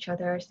for each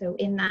other. So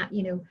in that,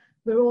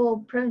 we're all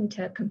prone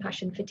to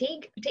compassion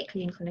fatigue,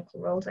 particularly in clinical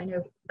roles. I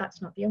know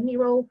that's not the only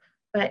role,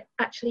 but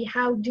actually,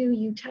 how do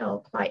you tell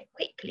quite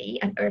quickly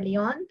and early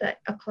on that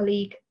a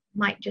colleague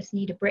might just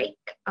need a break,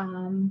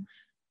 and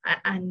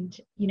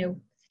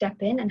step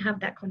in and have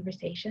that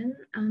conversation?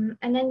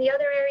 And then the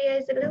other area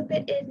is a little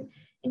bit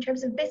in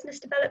terms of business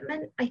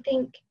development. I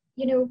think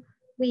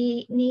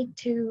we need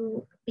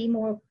to be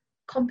more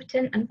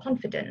competent and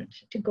confident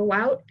to go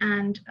out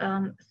and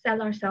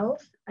sell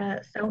ourselves,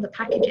 sell the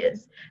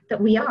packages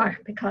that we are,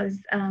 because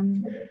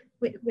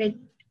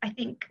I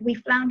think we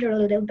flounder a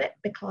little bit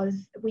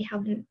because we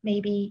haven't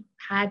maybe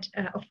had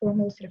a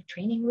formal sort of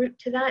training route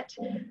to that.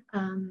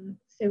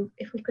 So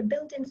if we could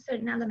build in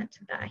certain elements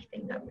of that, I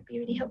think that would be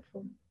really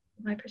helpful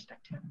from my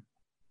perspective.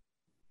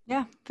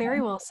 Yeah,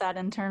 very well said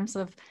in terms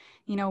of,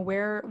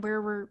 where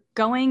we're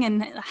going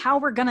and how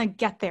we're going to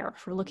get there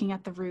if we're looking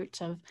at the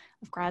route of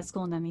grad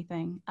school and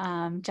anything.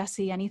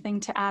 Jessie, anything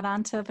to add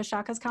on to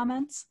Vishaka's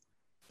comments?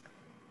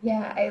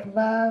 Yeah, I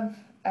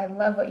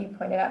love what you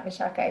pointed out,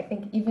 Vishaka. I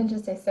think even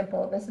just a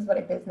simple, this is what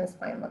a business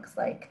plan looks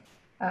like.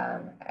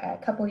 A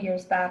couple of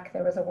years back,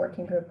 there was a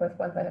working group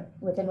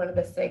within one of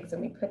the SIGs,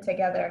 and we put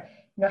together,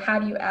 how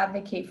do you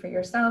advocate for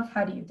yourself?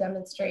 How do you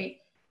demonstrate,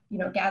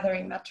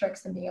 gathering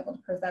metrics and being able to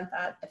present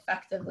that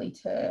effectively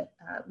to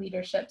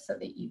leadership so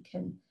that you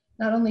can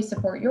not only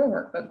support your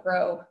work, but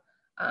grow.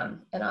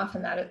 And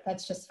often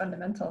that's just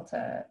fundamental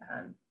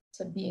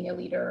to being a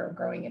leader or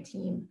growing a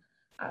team.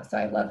 So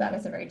I love that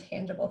as a very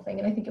tangible thing.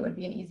 And I think it would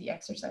be an easy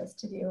exercise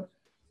to do.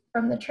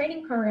 From the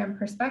training program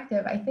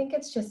perspective, I think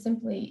it's just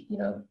simply,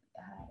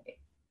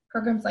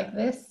 programs like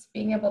this,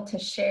 being able to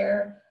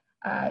share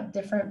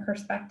different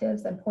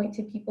perspectives and point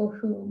to people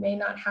who may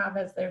not have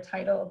as their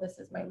title, this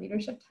is my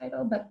leadership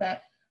title, but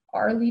that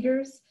are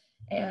leaders,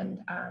 and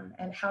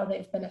how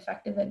they've been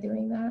effective at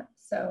doing that.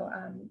 So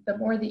the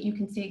more that you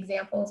can see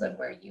examples of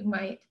where you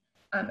might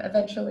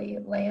eventually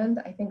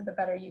land, I think the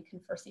better you can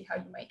foresee how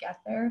you might get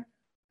there.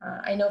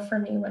 I know for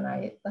me, when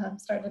I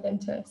started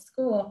into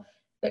school,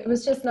 it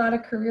was just not a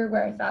career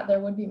where I thought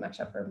there would be much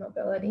upward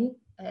mobility.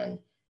 And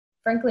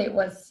frankly, it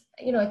was,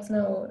 it's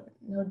no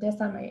diss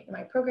on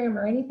my program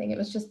or anything. It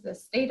was just the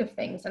state of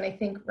things. And I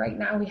think right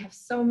now we have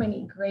so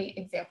many great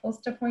examples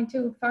to point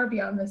to far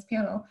beyond this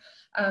panel.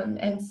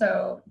 And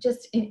so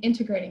just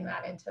integrating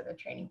that into the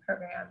training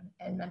program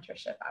and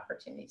mentorship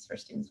opportunities for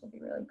students will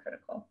be really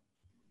critical.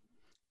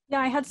 Yeah,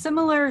 I had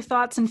similar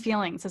thoughts and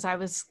feelings as I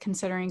was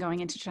considering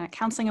going into genetic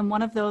counseling. And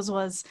one of those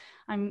was,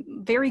 I'm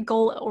a very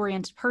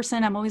goal-oriented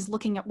person. I'm always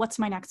looking at what's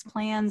my next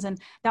plans.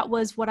 And that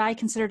was what I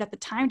considered at the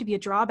time to be a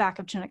drawback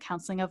of genetic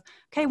counseling of,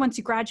 okay, once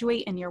you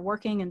graduate and you're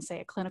working in,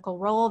 say, a clinical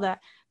role,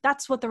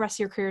 that's what the rest of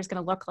your career is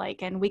going to look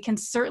like. And we can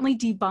certainly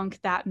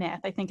debunk that myth.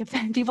 I think if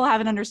people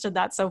haven't understood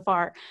that so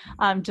far,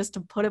 just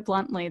to put it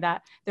bluntly,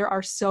 that there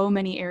are so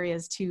many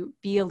areas to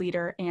be a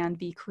leader and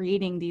be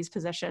creating these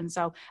positions.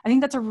 So I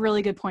think that's a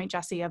really good point,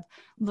 Jessie, of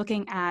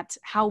looking at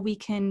how we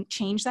can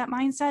change that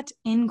mindset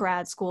in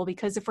grad school,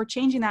 because if we're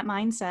changing that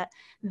mindset,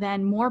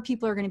 then more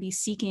people are going to be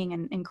seeking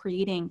and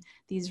creating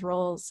these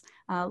roles.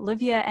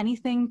 Livia,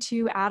 anything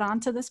to add on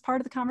to this part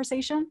of the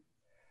conversation?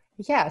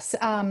 Yes,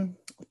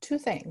 two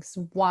things.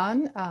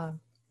 One,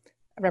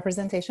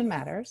 representation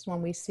matters.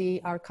 When we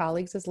see our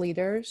colleagues as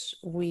leaders,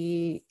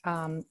 we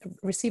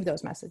receive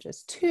those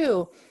messages.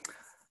 Two,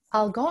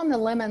 I'll go on the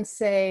limb and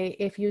say,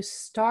 if you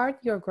start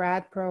your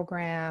grad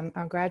program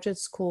or graduate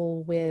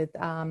school with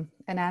an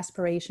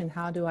aspiration,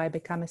 how do I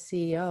become a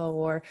CEO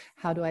or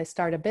how do I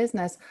start a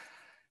business?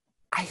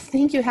 I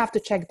think you have to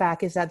check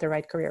back, is that the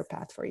right career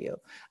path for you?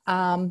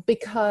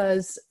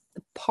 Because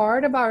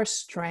part of our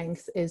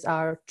strength is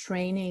our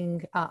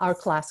training, our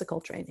classical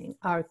training,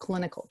 our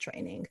clinical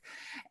training.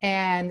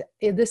 And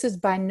this is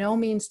by no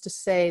means to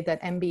say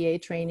that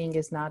MBA training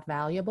is not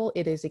valuable.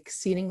 It is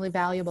exceedingly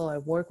valuable. I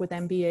work with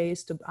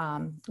MBAs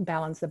to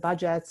balance the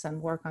budgets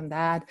and work on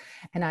that.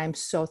 And I'm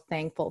so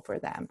thankful for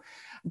them.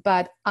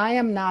 But I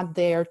am not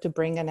there to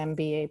bring an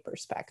MBA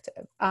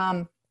perspective.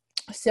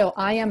 So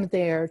I am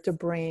there to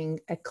bring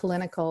a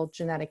clinical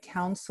genetic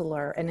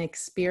counselor, an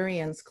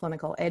experienced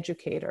clinical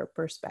educator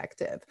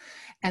perspective.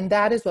 And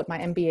that is what my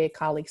MBA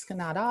colleagues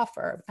cannot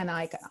offer, and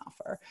I can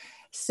offer.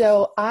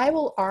 So I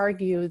will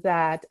argue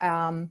that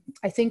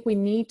I think we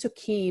need to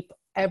keep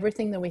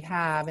everything that we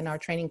have in our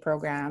training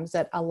programs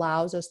that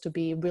allows us to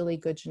be really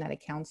good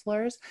genetic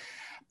counselors.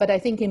 But I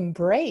think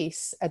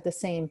embrace at the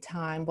same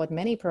time what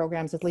many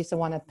programs, at least the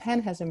one at Penn,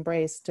 has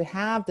embraced, to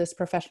have this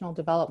professional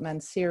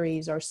development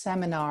series or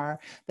seminar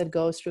that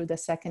goes through the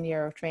second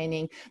year of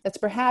training that's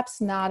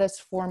perhaps not as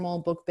formal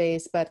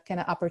book-based, but kind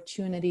of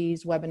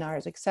opportunities,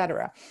 webinars,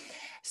 etc.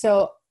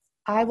 So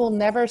I will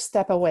never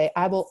step away.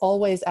 I will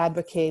always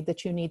advocate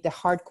that you need the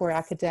hardcore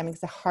academics,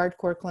 the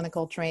hardcore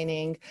clinical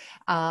training.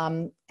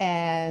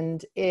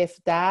 And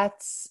if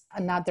that's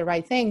not the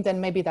right thing,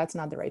 then maybe that's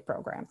not the right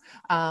program.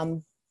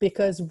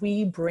 Because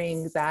we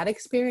bring that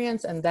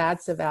experience, and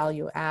that's the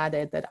value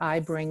added that I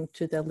bring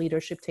to the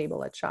leadership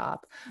table at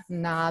CHOP,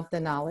 not the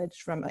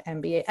knowledge from an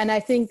MBA. And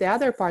I think the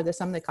other part that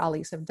some of the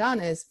colleagues have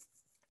done is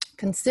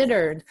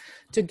considered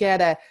to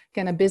get a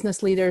kind of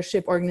business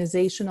leadership,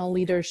 organizational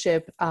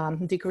leadership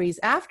degrees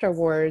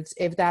afterwards,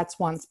 if that's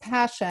one's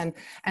passion.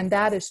 And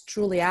that is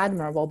truly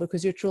admirable,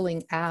 because you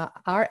truly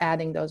are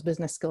adding those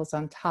business skills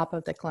on top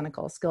of the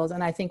clinical skills.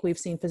 And I think we've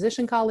seen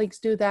physician colleagues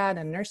do that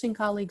and nursing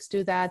colleagues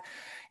do that.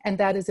 And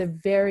that is a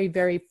very,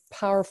 very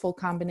powerful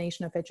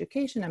combination of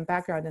education and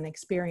background and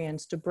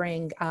experience to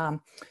bring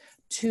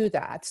to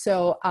that.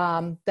 So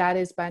that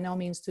is by no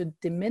means to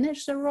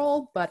diminish the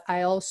role, but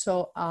I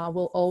also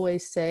will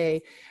always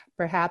say,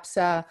 perhaps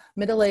a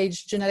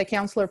middle-aged genetic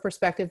counselor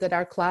perspective, that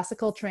our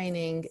classical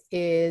training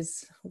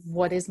is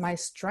what is my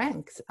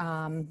strength,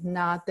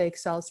 not the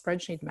Excel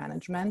spreadsheet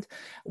management,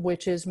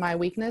 which is my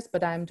weakness,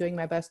 but I'm doing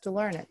my best to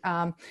learn it.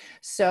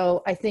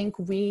 So I think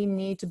we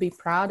need to be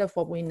proud of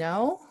what we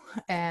know,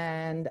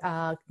 and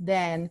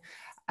then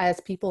as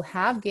people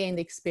have gained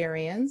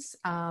experience,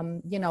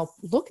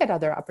 look at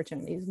other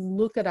opportunities,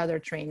 look at other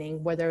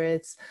training, whether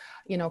it's,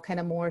 kind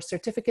of more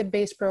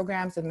certificate-based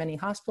programs that many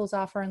hospitals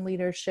offer in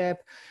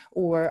leadership,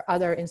 or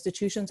other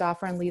institutions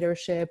offer in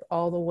leadership,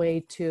 all the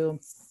way to,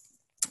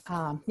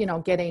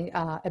 getting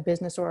a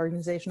business or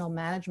organizational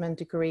management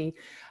degree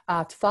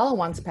to follow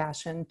one's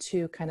passion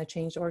to kind of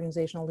change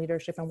organizational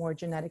leadership, and where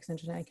genetics and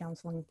genetic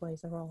counseling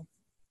plays a role.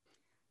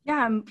 Yeah,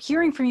 I'm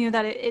hearing from you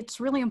that it's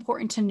really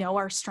important to know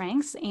our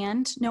strengths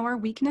and know our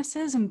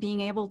weaknesses, and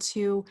being able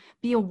to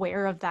be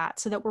aware of that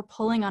so that we're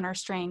pulling on our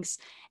strengths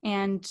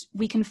and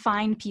we can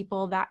find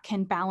people that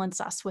can balance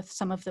us with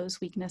some of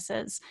those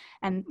weaknesses.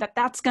 And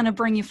that's going to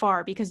bring you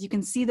far, because you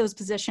can see those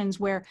positions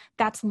where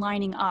that's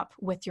lining up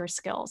with your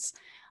skills.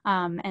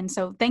 And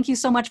so thank you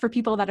so much for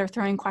people that are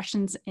throwing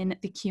questions in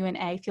the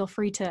Q&A. Feel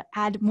free to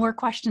add more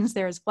questions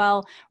there as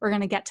well. We're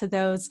going to get to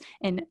those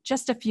in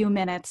just a few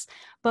minutes.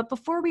 But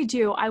before we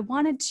do, I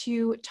wanted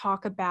to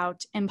talk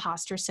about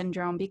imposter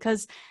syndrome,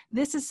 because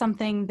this is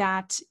something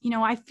that,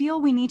 I feel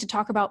we need to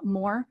talk about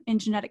more in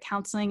genetic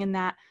counseling, and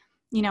that,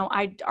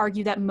 I'd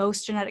argue that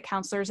most genetic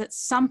counselors at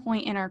some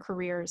point in our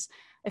careers,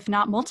 if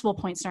not multiple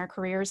points in our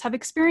careers, have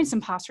experienced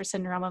imposter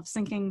syndrome of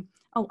thinking,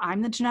 oh,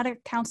 I'm the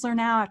genetic counselor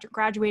now after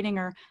graduating,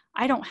 or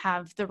I don't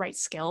have the right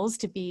skills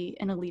to be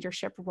in a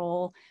leadership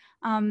role.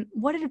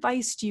 What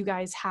advice do you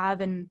guys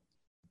have, and,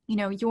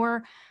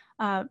 your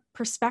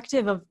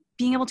perspective of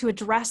being able to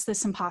address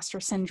this imposter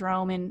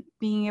syndrome and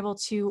being able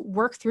to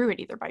work through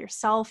it either by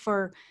yourself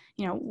or,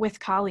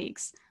 with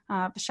colleagues?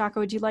 Vishaka,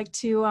 would you like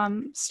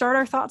to start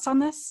our thoughts on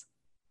this?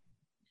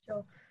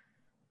 Sure.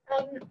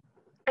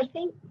 I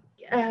think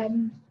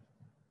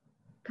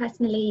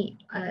personally,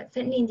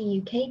 certainly in the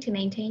UK, to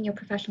maintain your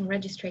professional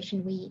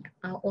registration, we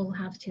all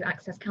have to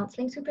access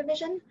counselling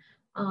supervision,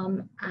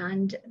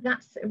 and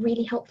that's a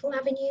really helpful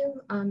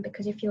avenue,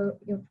 because if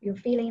you're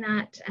feeling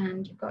that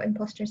and you've got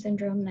imposter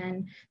syndrome,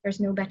 then there's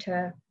no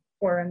better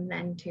forum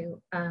than to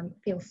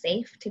feel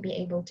safe to be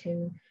able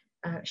to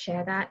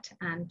share that,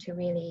 and to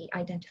really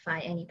identify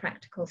any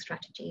practical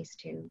strategies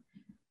to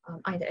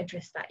either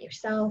address that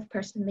yourself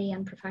personally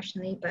and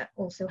professionally, but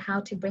also how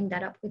to bring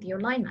that up with your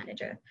line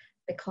manager.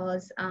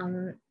 Because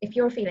if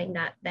you're feeling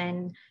that,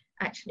 then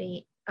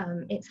actually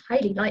it's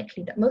highly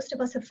likely that most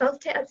of us have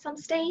felt it at some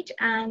stage,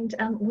 and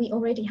we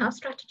already have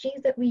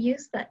strategies that we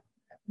use that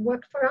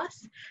work for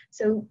us.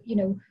 So,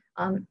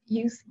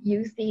 use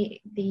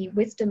the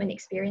wisdom and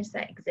experience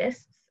that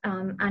exists,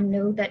 and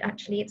know that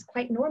actually it's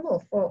quite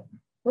normal for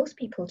most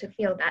people to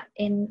feel that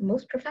in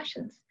most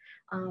professions.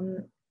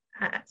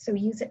 So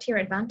use it to your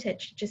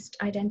advantage. Just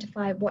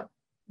identify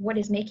what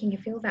is making you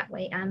feel that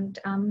way, and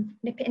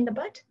nip it in the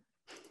bud.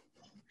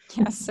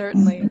 Yes,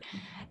 certainly.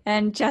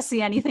 And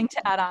Jessie, anything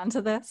to add on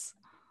to this?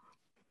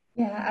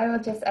 Yeah, I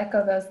will just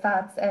echo those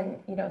thoughts and,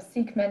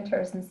 seek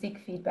mentors and seek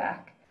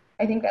feedback.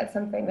 I think that's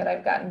something that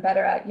I've gotten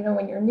better at.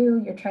 When you're new,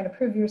 you're trying to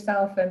prove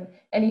yourself and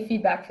any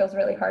feedback feels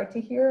really hard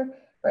to hear.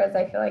 Whereas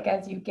I feel like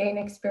as you gain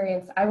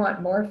experience, I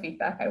want more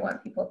feedback. I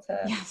want people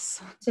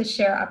to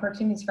share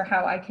opportunities for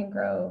how I can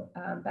grow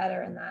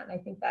better in that. And I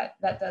think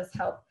that does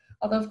help.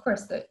 Although of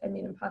course,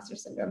 imposter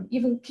syndrome,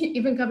 even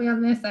coming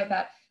on this, I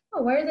thought,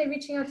 oh, why are they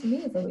reaching out to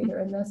me as a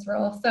leader in this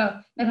role? So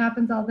it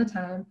happens all the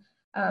time.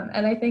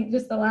 And I think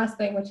just the last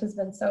thing, which has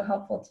been so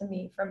helpful to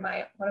me from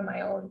one of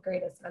my own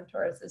greatest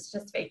mentors, is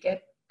just fake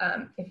it.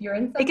 If you're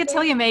in something, fake it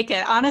till you make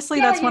it. Honestly,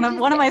 yeah, that's one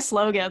of my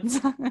slogans.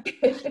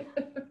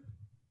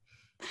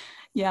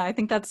 Yeah, I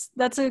think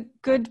that's a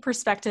good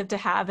perspective to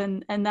have,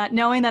 and that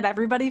knowing that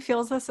everybody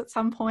feels this at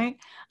some point,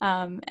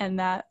 and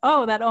that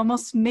that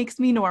almost makes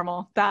me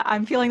normal, that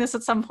I'm feeling this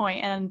at some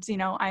point, and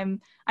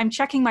I'm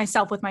checking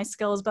myself with my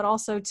skills, but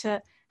also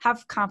to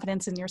have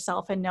confidence in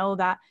yourself and know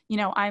that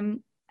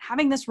I'm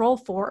having this role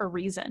for a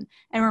reason,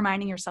 and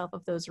reminding yourself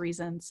of those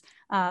reasons.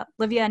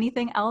 Livia,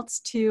 anything else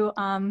to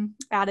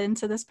add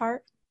into this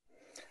part?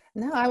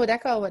 No, I would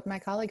echo what my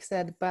colleague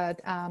said, but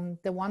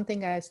the one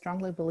thing I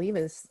strongly believe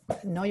is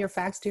know your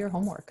facts, do your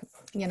homework.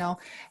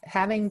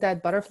 Having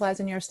that butterflies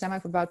in your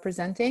stomach about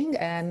presenting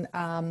and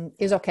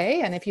is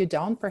okay. And if you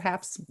don't,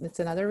 perhaps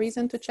it's another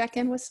reason to check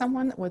in with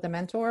someone, with a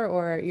mentor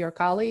or your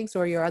colleagues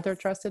or your other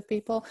trusted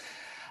people.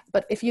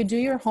 But if you do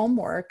your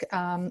homework,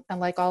 and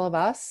like all of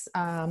us,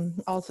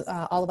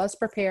 all of us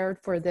prepared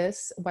for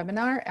this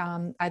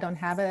webinar, I don't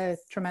have a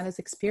tremendous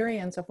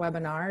experience of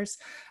webinars.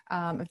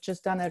 I've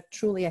just done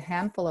truly a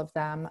handful of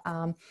them.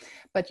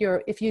 But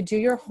if you do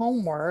your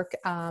homework,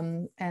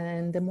 and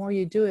the more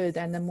you do it,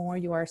 and the more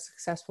you are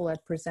successful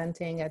at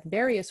presenting at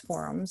various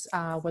forums,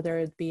 whether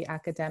it be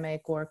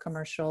academic or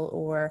commercial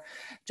or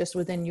just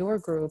within your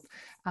group,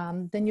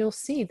 then you'll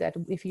see that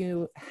if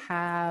you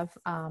have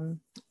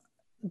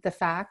the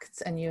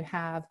facts and you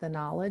have the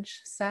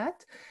knowledge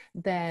set,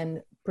 then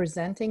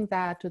presenting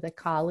that to the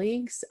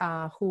colleagues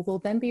who will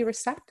then be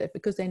receptive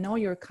because they know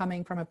you're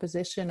coming from a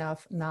position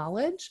of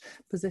knowledge,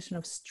 position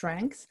of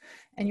strength,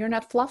 and you're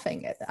not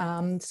fluffing it.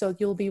 So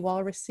you'll be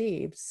well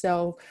received.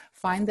 So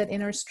find that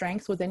inner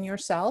strength within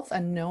yourself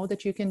and know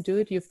that you can do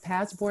it. You've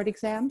passed board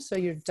exams, so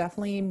you're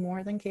definitely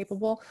more than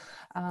capable.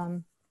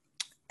 And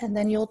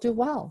then you'll do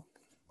well.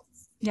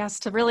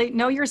 Yes, to really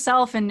know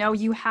yourself and know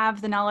you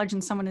have the knowledge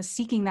and someone is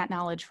seeking that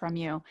knowledge from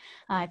you,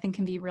 I think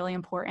can be really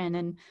important.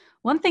 And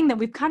one thing that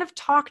we've kind of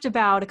talked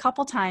about a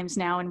couple times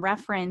now and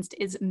referenced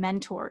is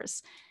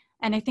mentors.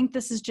 And I think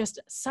this is just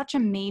such a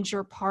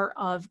major part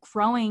of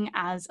growing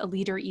as a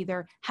leader,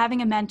 either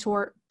having a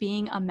mentor,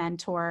 being a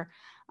mentor.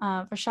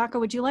 Vishaka,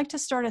 would you like to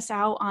start us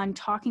out on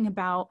talking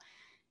about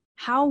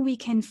how we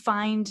can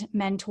find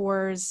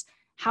mentors,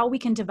 how we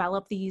can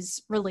develop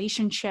these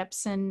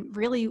relationships, and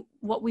really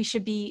what we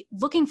should be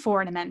looking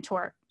for in a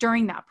mentor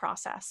during that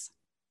process?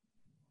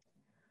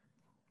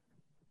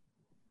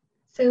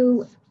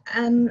 So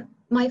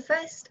my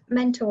first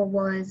mentor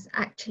was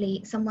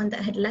actually someone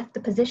that had left the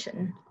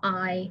position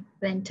I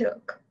then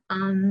took.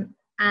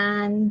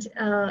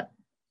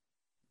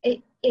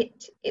 It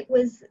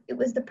was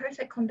the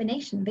perfect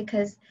combination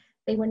because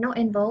they were not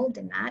involved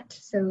in that,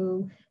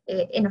 so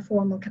in a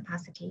formal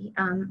capacity,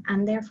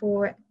 and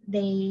therefore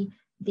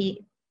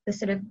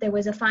there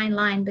was a fine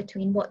line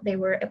between what they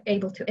were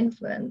able to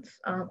influence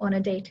on a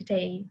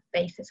day-to-day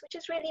basis, which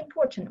is really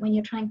important when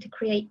you're trying to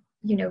create,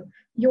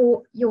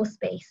 your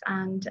space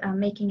and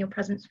making your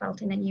presence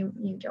felt in a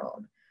new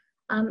job.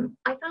 I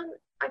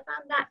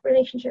found that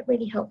relationship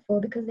really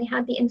helpful because they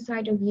had the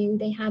insider view.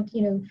 They had,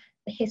 the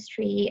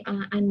history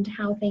and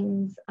how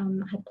things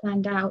had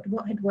planned out,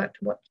 what had worked,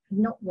 what had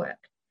not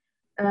worked,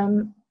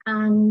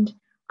 and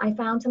I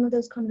found some of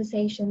those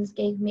conversations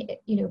gave me,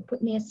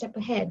 put me a step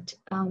ahead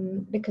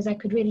because I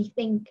could really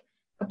think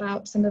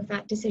about some of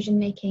that decision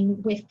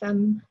making with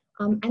them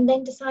and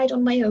then decide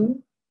on my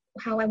own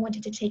how I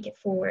wanted to take it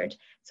forward.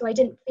 So I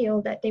didn't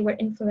feel that they were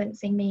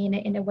influencing me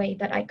in a way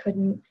that I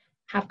couldn't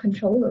have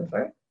control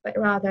over, but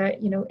rather,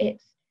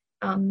 it's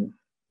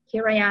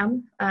here I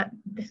am,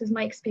 this is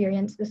my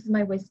experience, this is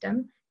my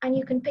wisdom, and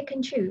you can pick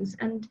and choose.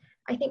 And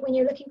I think when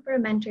you're looking for a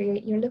mentor,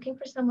 you're looking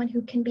for someone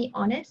who can be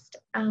honest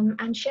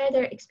and share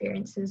their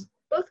experiences,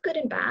 both good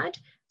and bad,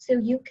 so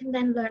you can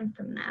then learn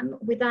from them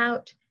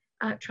without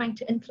trying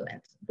to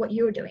influence what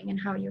you're doing and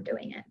how you're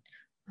doing it,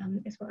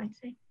 is what I'd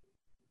say.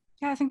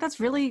 Yeah, I think that's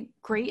really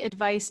great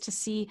advice to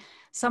see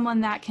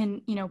someone that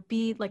can,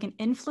 be like an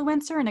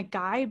influencer and a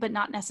guide, but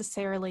not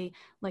necessarily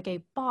like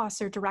a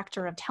boss or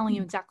director of telling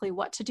you exactly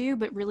what to do,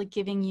 but really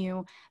giving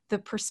you the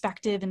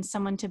perspective and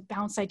someone to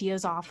bounce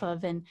ideas off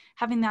of, and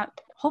having that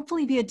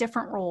hopefully be a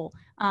different role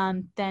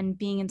than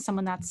being in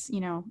someone that's,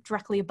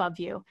 directly above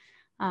you.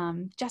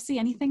 Jessie,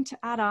 anything to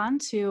add on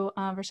to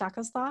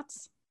Vishaka's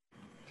thoughts?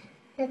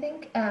 I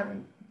think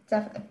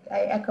definitely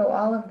I echo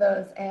all of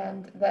those,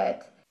 and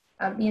that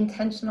be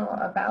intentional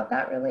about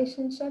that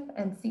relationship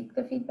and seek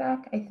the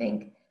feedback. I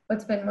think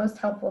what's been most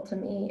helpful to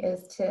me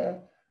is to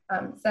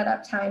set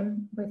up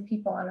time with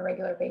people on a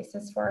regular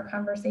basis for a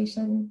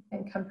conversation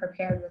and come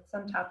prepared with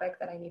some topic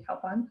that I need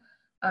help on.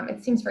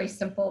 It seems very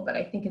simple, but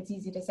I think it's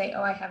easy to say,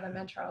 oh, I have a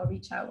mentor, I'll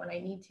reach out when I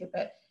need to,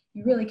 but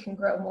you really can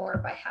grow more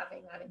by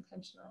having that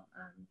intentional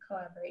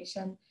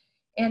collaboration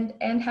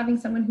and having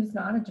someone who's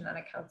not a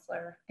genetic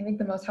counselor. I think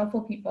the most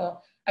helpful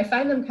people, I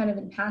find them kind of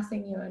in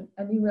passing, you know,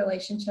 a new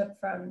relationship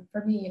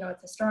for me, you know,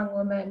 it's a strong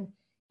woman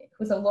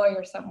who's a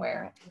lawyer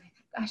somewhere, and I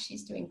think, gosh,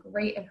 she's doing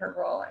great in her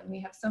role, and we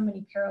have so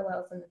many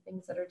parallels in the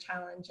things that are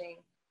challenging,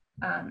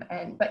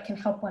 but can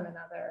help one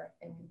another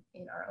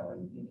in our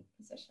own unique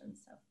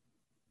positions. So.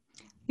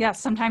 Yes,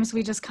 sometimes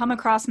we just come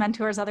across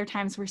mentors, other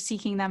times we're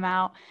seeking them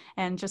out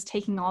and just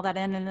taking all that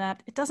in, and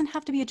that it doesn't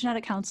have to be a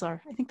genetic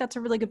counselor. I think that's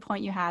a really good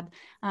point you had,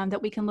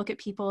 that we can look at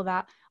people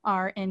that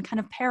are in kind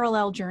of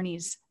parallel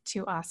journeys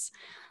to us.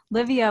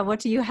 Livia, what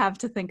do you have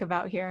to think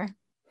about here?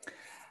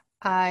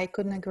 I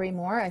couldn't agree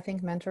more. I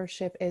think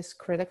mentorship is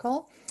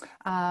critical.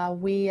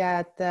 We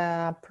at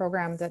the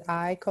program that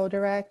I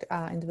co-direct,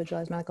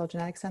 Individualized Medical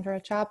Genetics Center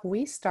at CHOP,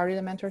 we started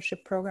a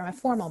mentorship program, a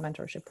formal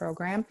mentorship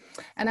program.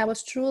 And I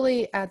was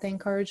truly at the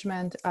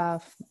encouragement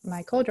of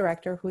my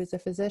co-director, who is a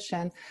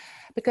physician,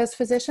 because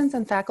physicians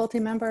and faculty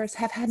members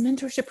have had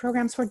mentorship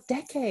programs for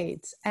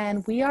decades,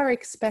 and we are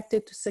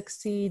expected to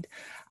succeed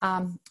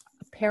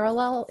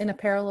in a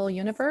parallel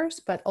universe,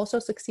 but also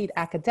succeed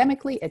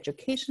academically,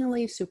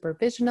 educationally,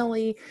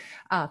 supervisionally,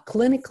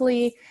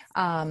 clinically,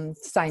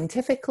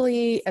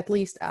 scientifically, at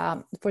least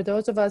for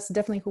those of us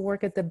definitely who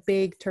work at the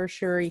big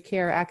tertiary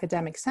care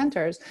academic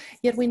centers,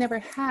 yet we never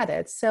had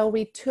it. So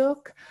we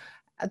took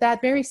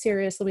that very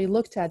seriously. We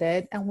looked at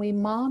it and we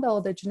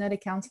modeled the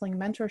genetic counseling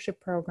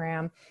mentorship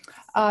program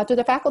to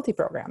the faculty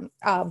program.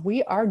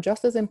 We are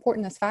just as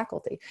important as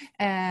faculty.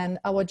 And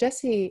what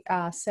Jesse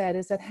said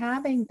is that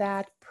having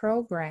that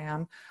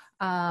program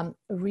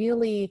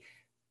really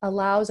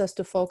allows us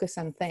to focus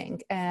and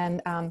think.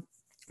 And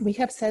we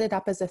have set it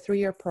up as a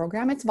 3-year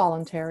program. It's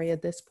voluntary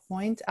at this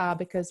point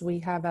because we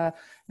have a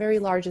very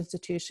large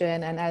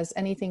institution. And as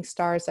anything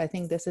starts, I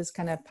think this is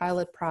kind of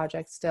pilot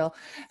project still.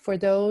 For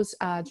those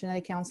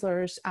genetic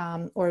counselors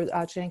or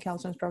genetic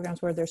counseling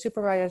programs where their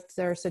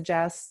supervisor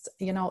suggests,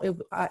 you know,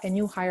 a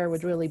new hire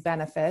would really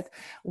benefit,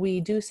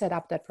 we do set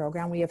up that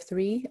program. We have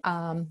 3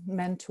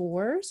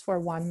 mentors for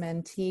 1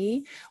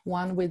 mentee,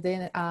 one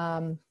within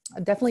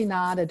definitely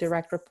not a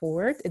direct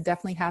report. It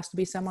definitely has to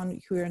be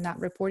someone who you're not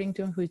reporting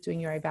to and who's doing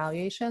your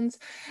evaluations.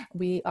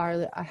 We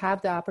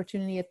have the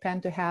opportunity at Penn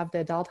to have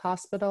the adult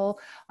hospital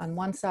on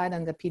one side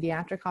and the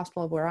pediatric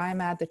hospital where I'm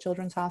at, the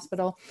children's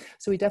hospital.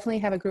 So we definitely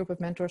have a group of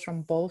mentors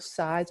from both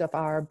sides of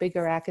our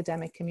bigger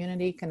academic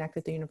community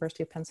connected to the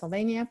University of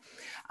Pennsylvania.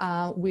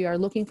 We are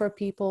looking for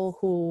people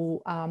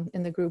who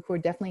in the group who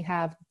definitely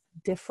have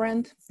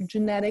different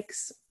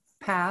genetics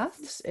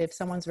paths. If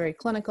someone's very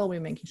clinical, we're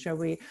making sure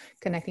we're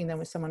connecting them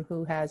with someone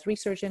who has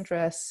research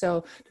interests.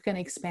 So to kind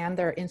of expand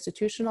their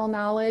institutional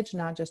knowledge,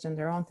 not just in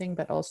their own thing,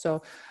 but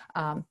also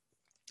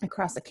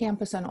across the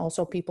campus, and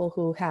also people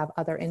who have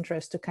other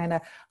interests to kind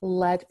of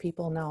let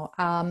people know.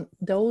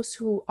 Those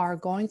who are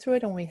going through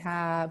it, and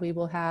we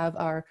will have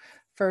our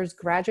first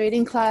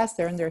graduating class,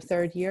 they're in their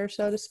 3rd year,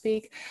 so to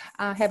speak,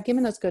 have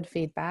given us good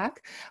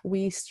feedback.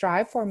 We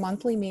strive for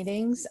monthly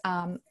meetings,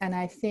 and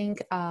I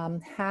think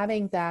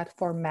having that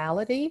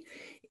formality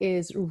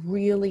is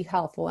really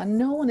helpful, and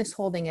no one is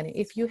holding any.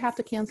 If you have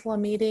to cancel a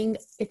meeting,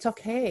 it's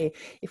okay.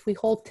 If we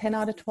hold 10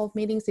 out of 12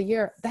 meetings a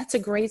year, that's a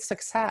great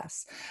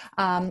success.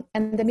 And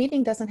the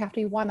meeting doesn't have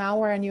to be 1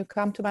 hour and you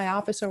come to my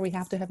office, or we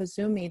have to have a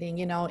Zoom meeting.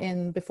 You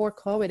know, before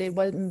COVID,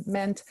 it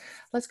meant,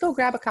 let's go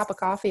grab a cup of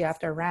coffee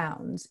after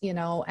rounds, you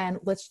know, and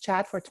let's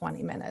chat for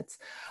 20 minutes,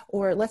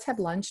 or let's have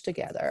lunch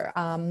together.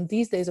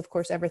 These days, of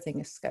course, everything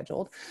is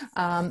scheduled.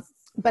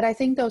 But I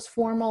think those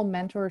formal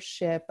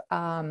mentorship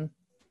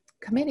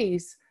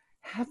committees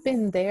have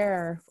been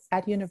there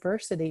at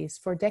universities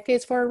for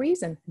decades for a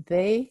reason.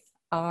 They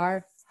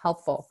are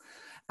helpful.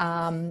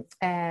 And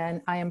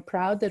I am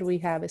proud that we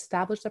have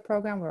established a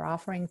program we're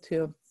offering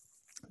to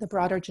the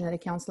broader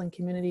genetic counseling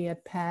community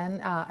at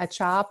Penn, at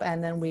CHOP,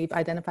 and then we've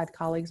identified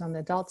colleagues on the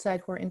adult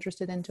side who are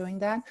interested in doing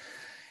that.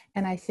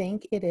 And I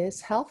think it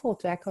is helpful,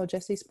 to echo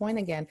Jesse's point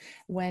again,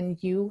 when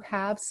you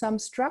have some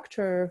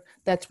structure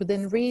that's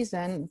within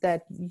reason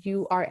that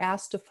you are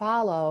asked to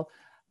follow,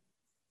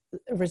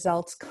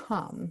 results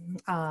come.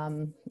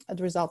 The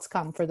results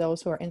come for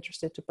those who are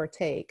interested to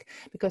partake,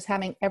 because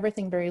having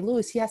everything very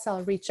loose, yes,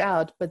 I'll reach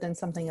out, but then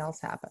something else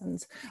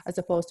happens, as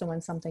opposed to when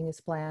something is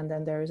planned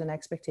and there is an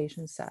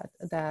expectation set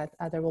that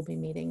there will be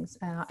meetings.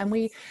 And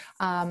we,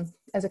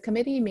 as a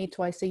committee, meet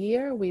twice a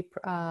year. We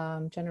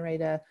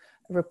generate a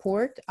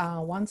report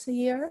once a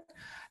year.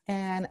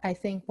 And I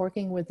think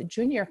working with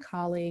junior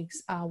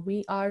colleagues,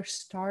 we are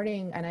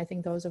starting, and I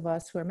think those of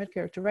us who are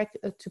mid-career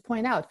to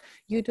point out,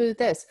 you do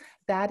this.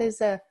 That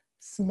is a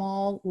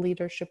small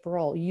leadership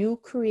role. You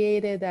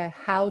created a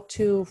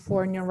how-to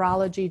for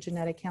neurology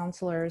genetic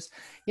counselors,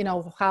 you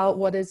know,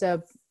 what is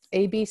a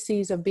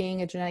ABCs of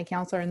being a genetic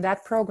counselor in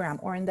that program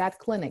or in that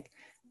clinic.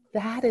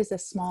 that is a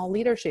small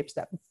leadership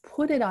step.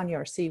 Put it on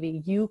your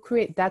CV. You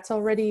create, that's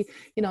already,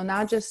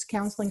 not just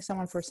counseling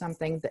someone for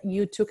something, that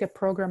you took a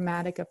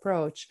programmatic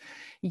approach.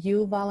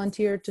 You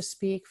volunteered to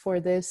speak for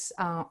this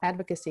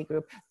advocacy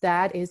group.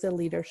 That is a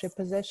leadership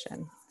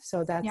position.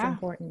 So that's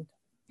important.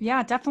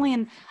 Yeah, definitely.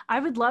 And I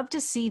would love to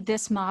see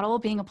this model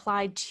being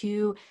applied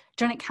to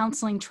genetic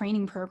counseling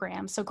training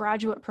programs, so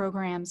graduate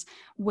programs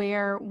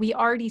where we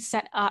already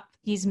set up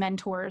these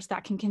mentors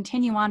that can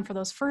continue on for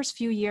those first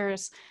few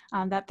years,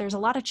 that there's a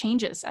lot of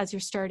changes as you're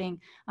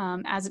starting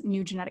as a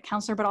new genetic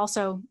counselor, but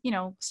also,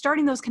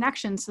 starting those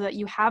connections so that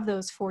you have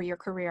those for your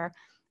career.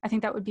 I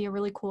think that would be a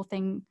really cool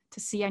thing to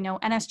see. I know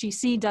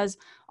NSGC does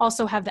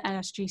also have the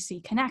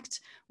NSGC Connect,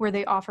 where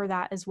they offer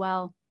that as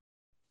well.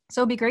 So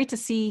it'd be great to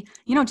see,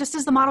 just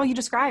as the model you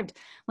described,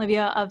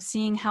 Olivia, of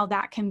seeing how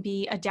that can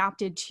be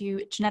adapted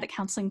to genetic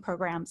counseling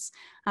programs.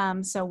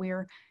 So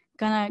we're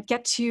gonna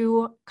get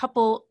to a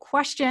couple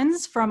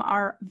questions from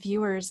our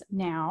viewers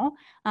now.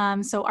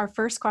 So our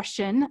first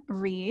question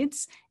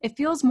reads, it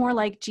feels more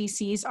like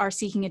GCs are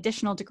seeking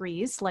additional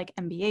degrees like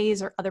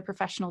MBAs or other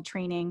professional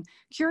training.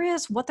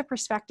 Curious what the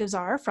perspectives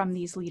are from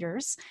these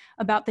leaders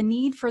about the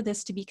need for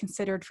this to be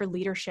considered for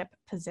leadership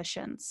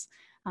positions.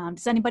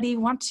 Does anybody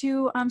want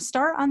to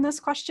start on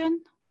this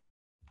question?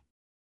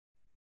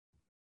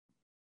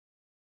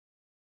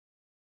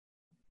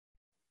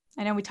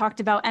 I know we talked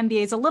about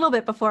MBAs a little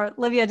bit before.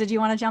 Olivia, did you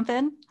want to jump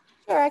in?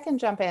 Sure, I can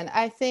jump in.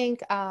 I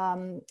think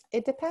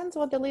it depends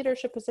what the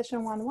leadership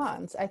position one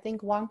wants. I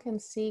think one can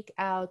seek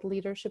out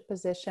leadership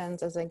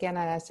positions, as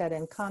I said,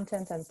 in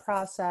content and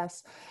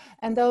process,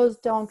 and those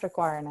don't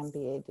require an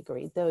MBA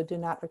degree. They do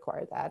not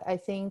require that. I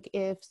think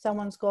if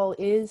someone's goal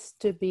is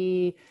to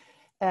be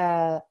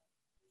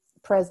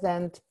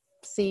president,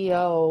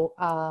 CEO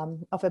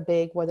of a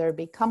big, whether it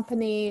be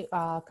company,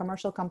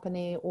 commercial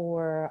company,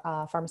 or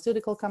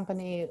pharmaceutical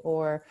company,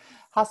 or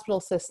hospital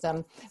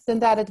system, then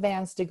that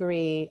advanced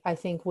degree, I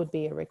think, would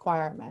be a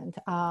requirement.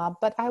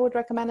 But I would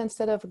recommend,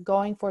 instead of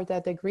going for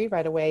that degree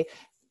right away,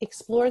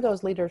 explore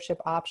those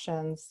leadership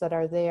options that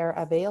are there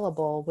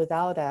available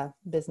without a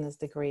business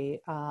degree,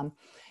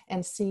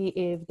 and see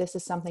if this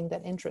is something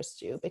that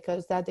interests you,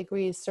 because that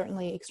degree is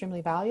certainly extremely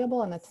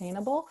valuable and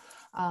attainable.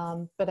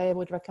 But I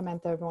would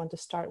recommend to everyone to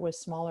start with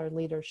smaller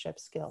leadership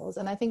skills.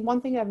 And I think one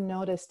thing I've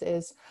noticed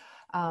is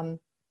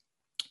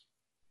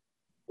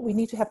we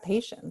need to have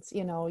patience.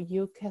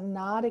 You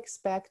cannot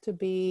expect to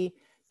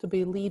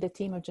lead a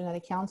team of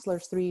genetic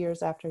counselors 3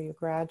 years after you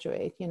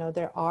graduate.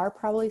 There are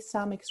probably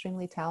some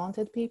extremely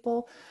talented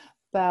people,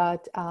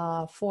 but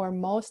for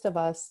most of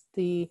us,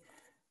 the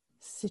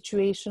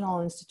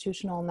situational,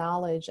 institutional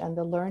knowledge and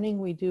the learning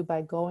we do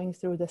by going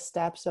through the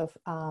steps of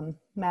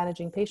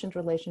managing patient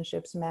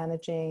relationships,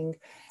 managing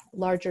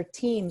larger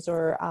teams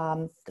or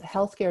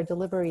healthcare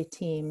delivery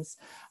teams,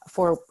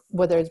 for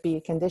whether it be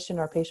a condition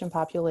or patient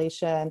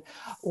population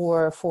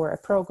or for a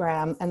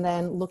program, and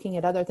then looking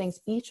at other things.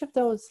 Each of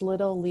those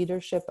little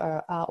leadership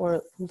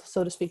or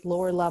so to speak,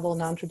 lower level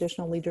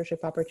non-traditional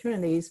leadership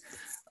opportunities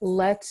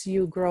lets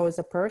you grow as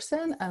a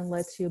person and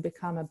lets you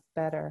become a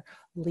better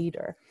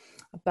leader.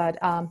 But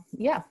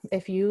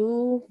if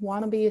you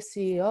want to be a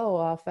CEO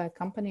of a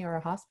company or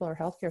a hospital or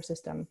healthcare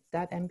system,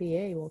 that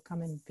MBA will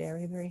come in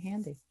very, very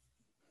handy.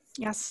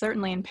 Yes,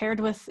 certainly. And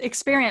paired with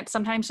experience,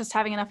 sometimes just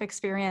having enough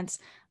experience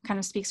kind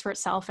of speaks for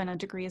itself, and a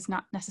degree is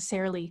not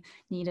necessarily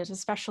needed,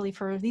 especially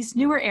for these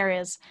newer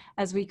areas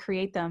as we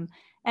create them.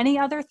 Any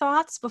other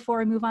thoughts before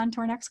we move on to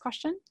our next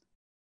question?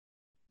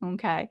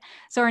 Okay,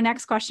 so our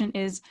next question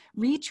is,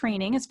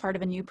 retraining is part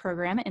of a new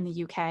program in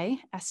the UK,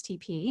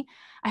 STP.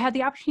 I had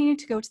the opportunity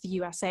to go to the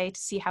USA to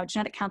see how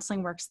genetic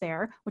counseling works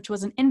there, which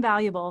was an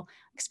invaluable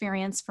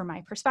experience for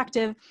my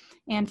perspective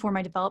and for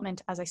my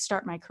development as I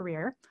start my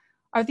career.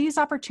 Are there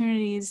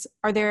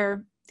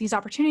these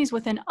opportunities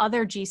within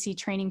other GC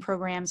training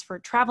programs for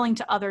traveling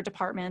to other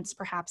departments,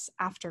 perhaps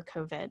after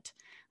COVID?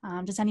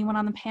 Does anyone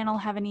on the panel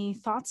have any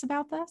thoughts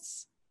about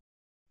this?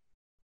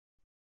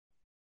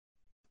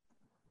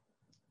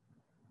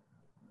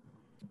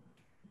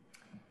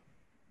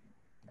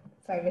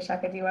 Sorry,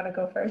 Vishaka, do you want to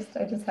go first?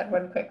 I just had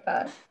one quick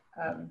thought.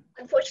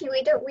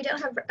 Unfortunately, we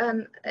don't have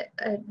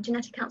a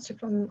genetic counselor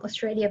from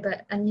Australia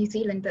and New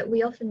Zealand, but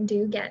we often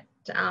do get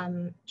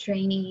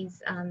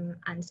trainees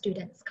and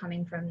students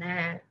coming from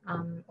there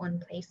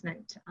on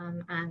placement,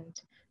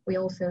 and we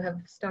also have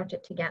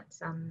started to get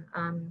some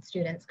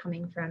students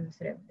coming from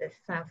sort of the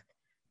South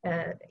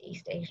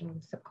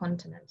Asian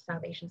subcontinent.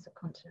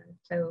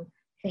 So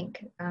I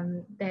think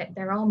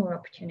there are more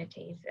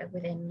opportunities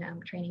within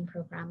training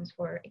programs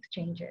for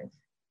exchanges,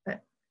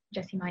 but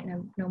Jessie might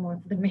know more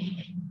than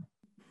me.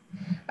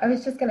 I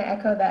was just going to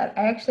echo that.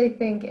 I actually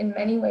think in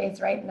many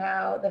ways right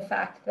now, the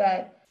fact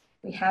that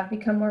we have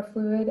become more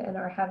fluid and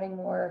are having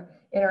more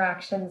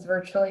interactions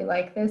virtually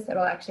like this,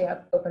 it'll actually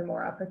open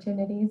more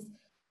opportunities.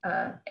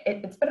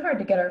 It's been hard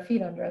to get our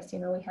feet under us.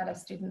 We had a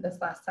student this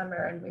last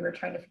summer and we were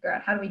trying to figure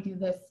out how do we do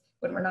this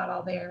when we're not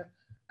all there.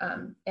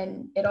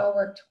 And it all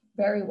worked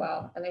very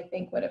well. And I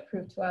think what it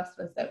proved to us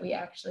was that we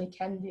actually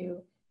can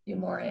do do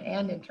more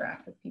and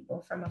interact with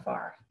people from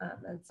afar.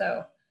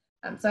 So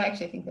I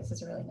actually think this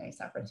is a really nice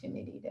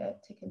opportunity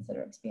to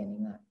consider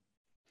expanding that.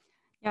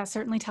 Yeah,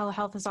 certainly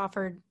telehealth has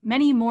offered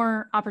many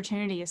more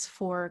opportunities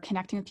for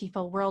connecting with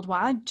people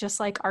worldwide, just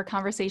like our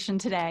conversation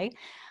today.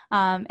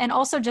 And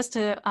also just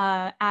to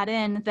add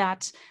in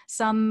that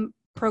some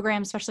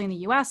programs, especially in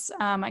the US,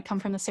 I come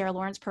from the Sarah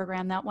Lawrence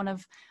program, that one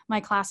of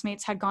my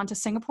classmates had gone to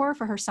Singapore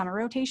for her summer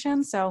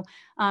rotation. So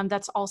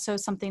that's also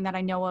something that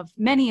I know of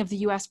many of the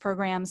US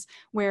programs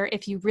where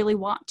if you really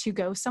want to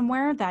go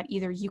somewhere, that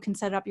either you can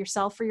set it up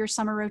yourself for your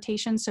summer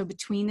rotation, so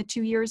between the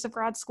 2 years of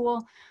grad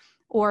school,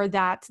 or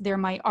that there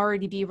might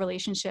already be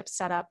relationships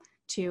set up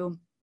to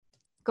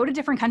go to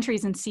different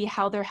countries and see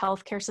how their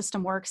healthcare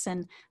system works.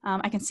 And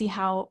I can see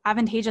how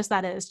advantageous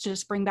that is to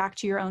just bring back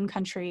to your own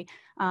country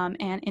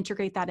and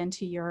integrate that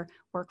into your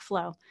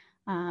workflow.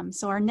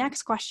 So our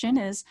next question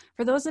is,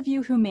 for those of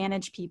you who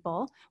manage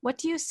people, what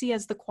do you see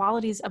as the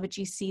qualities of a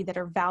GC that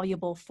are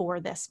valuable for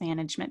this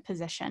management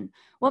position?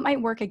 What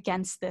might work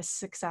against this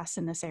success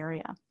in this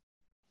area?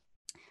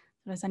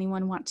 Does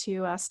anyone want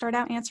to start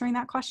out answering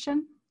that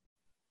question?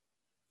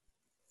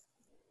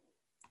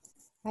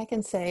 I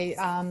can say,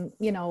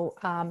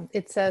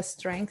 it's a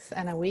strength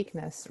and a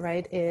weakness,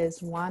 right?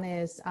 One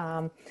is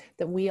that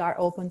we are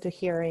open to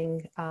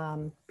hearing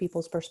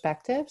people's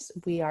perspectives.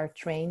 We are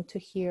trained to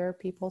hear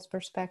people's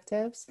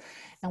perspectives,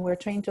 and we're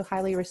trained to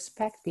highly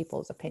respect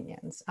people's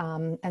opinions.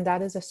 And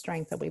that is a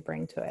strength that we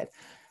bring to it.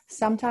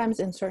 Sometimes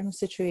in certain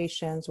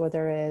situations,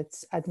 whether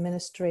it's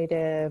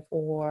administrative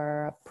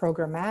or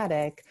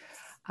programmatic,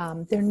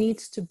 there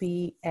needs to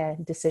be a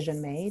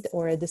decision made,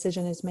 or a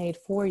decision is made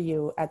for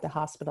you at the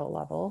hospital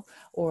level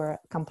or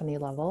company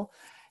level,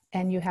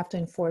 and you have to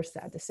enforce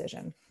that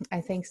decision. I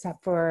think that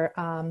for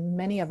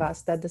many of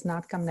us, that does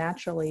not come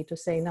naturally to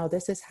say, no,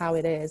 this is how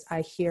it is.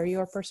 I hear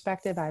your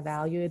perspective, I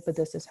value it, but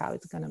this is how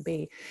it's going to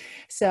be.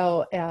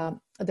 So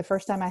the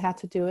first time I had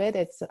to do it,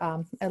 it's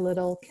a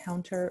little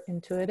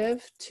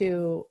counterintuitive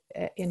to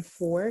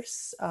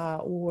enforce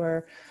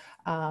or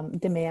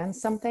demand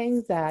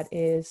something that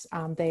is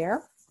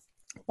there.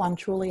 One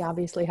truly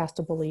obviously has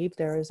to believe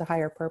there is a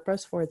higher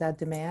purpose for that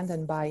demand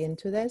and buy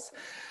into this.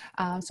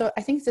 So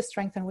I think it's a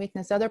strength and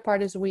weakness. The other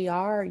part is we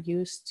are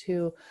used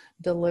to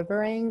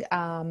delivering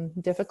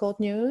difficult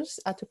news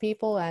to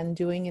people and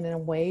doing it in a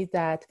way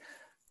that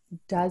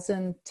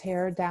doesn't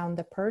tear down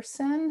the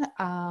person,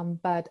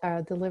 but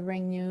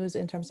delivering news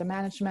in terms of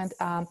management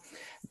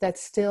that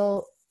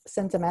still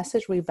sends a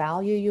message. We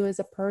value you as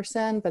a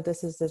person, but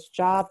this is this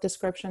job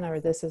description, or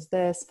this is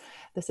this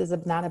is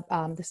not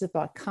this is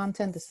about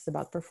content, this is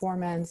about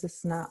performance, this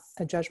is not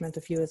a judgment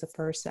of you as a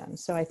person.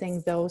 So I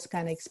think those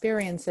kind of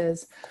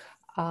experiences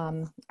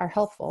are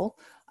helpful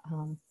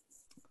to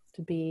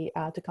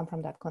come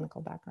from that clinical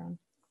background.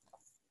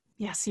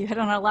 Yes, you hit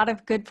on a lot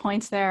of good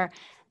points there.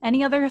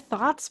 Any other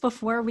thoughts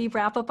before we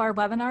wrap up our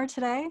webinar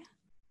today?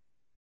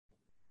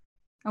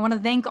 I want to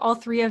thank all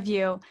three of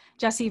you,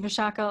 Jesse,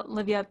 Vishaka,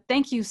 Livia.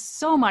 Thank you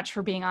so much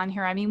for being on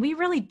here. I mean, we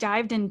really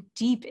dived in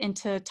deep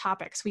into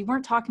topics. We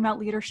weren't talking about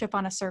leadership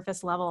on a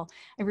surface level.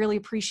 I really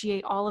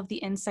appreciate all of the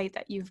insight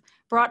that you've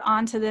brought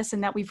onto this,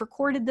 and that we've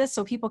recorded this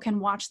so people can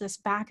watch this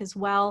back as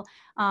well,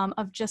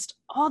 of just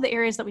all the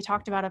areas that we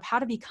talked about of how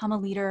to become a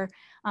leader,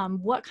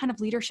 what kind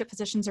of leadership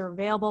positions are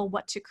available,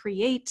 what to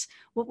create,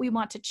 what we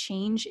want to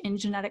change in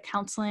genetic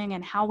counseling,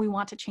 and how we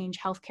want to change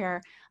healthcare.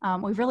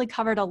 We've really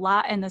covered a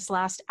lot in this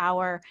last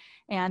hour,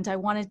 and I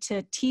wanted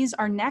to tease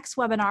our next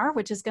webinar,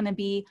 which is going to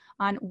be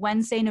on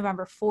Wednesday,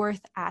 November 4th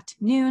at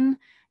noon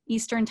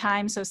Eastern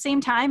time. So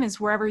same time as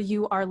wherever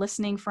you are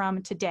listening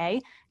from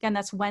today. Again,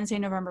 that's Wednesday,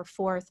 November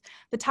 4th.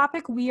 The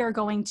topic we are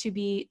going to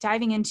be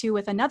diving into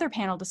with another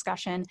panel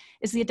discussion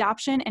is the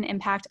adoption and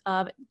impact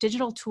of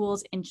digital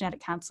tools in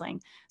genetic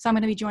counseling. So I'm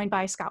going to be joined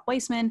by Scott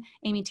Weissman,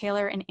 Amy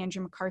Taylor, and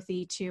Andrew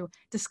McCarthy to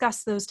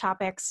discuss those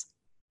topics.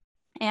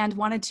 And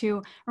wanted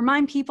to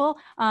remind people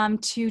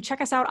to check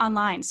us out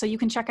online. So you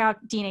can check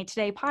out DNA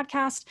Today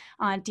podcast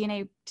on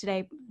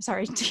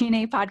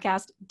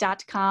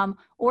DNApodcast.com,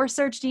 or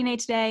search DNA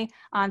Today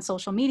on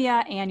social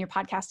media and your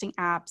podcasting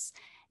apps.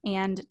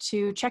 And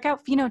to check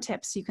out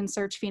Phenotips, you can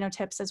search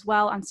Phenotips as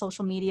well on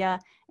social media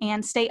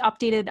and stay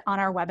updated on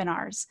our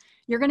webinars.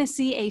 You're going to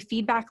see a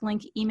feedback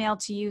link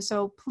emailed to you.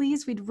 So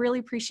please, we'd really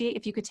appreciate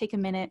if you could take a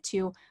minute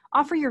to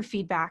offer your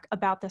feedback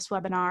about this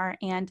webinar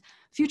and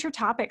future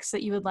topics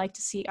that you would like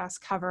to see us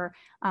cover.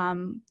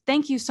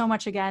 Thank you so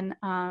much again,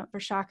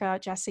 Vishaka,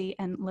 Jesse,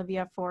 and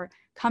Livia, for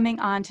coming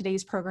on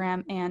today's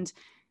program and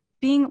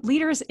being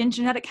leaders in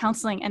genetic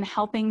counseling and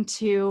helping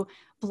to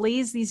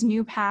blaze these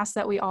new paths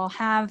that we all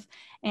have,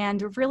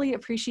 and really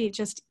appreciate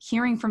just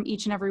hearing from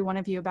each and every one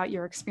of you about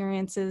your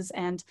experiences.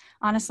 And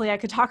honestly, I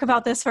could talk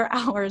about this for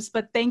hours,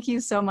 but thank you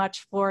so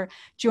much for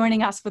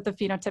joining us with the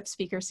Phenotyp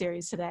Speaker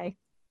Series today.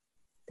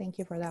 Thank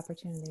you for the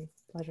opportunity.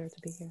 Pleasure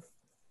to be here.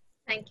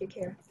 Thank you,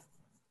 Kira.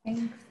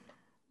 Thanks.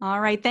 All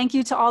right. Thank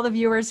you to all the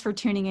viewers for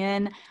tuning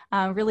in.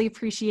 Really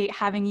appreciate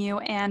having you.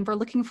 And we're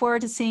looking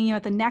forward to seeing you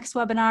at the next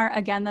webinar.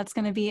 Again, that's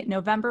going to be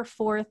November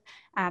 4th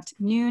at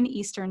noon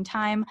Eastern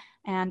time.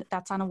 And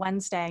that's on a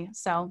Wednesday.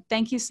 So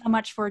thank you so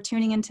much for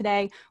tuning in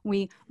today.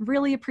 We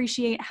really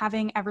appreciate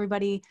having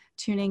everybody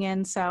tuning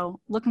in. So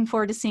looking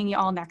forward to seeing you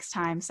all next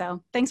time.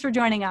 So thanks for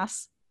joining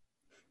us.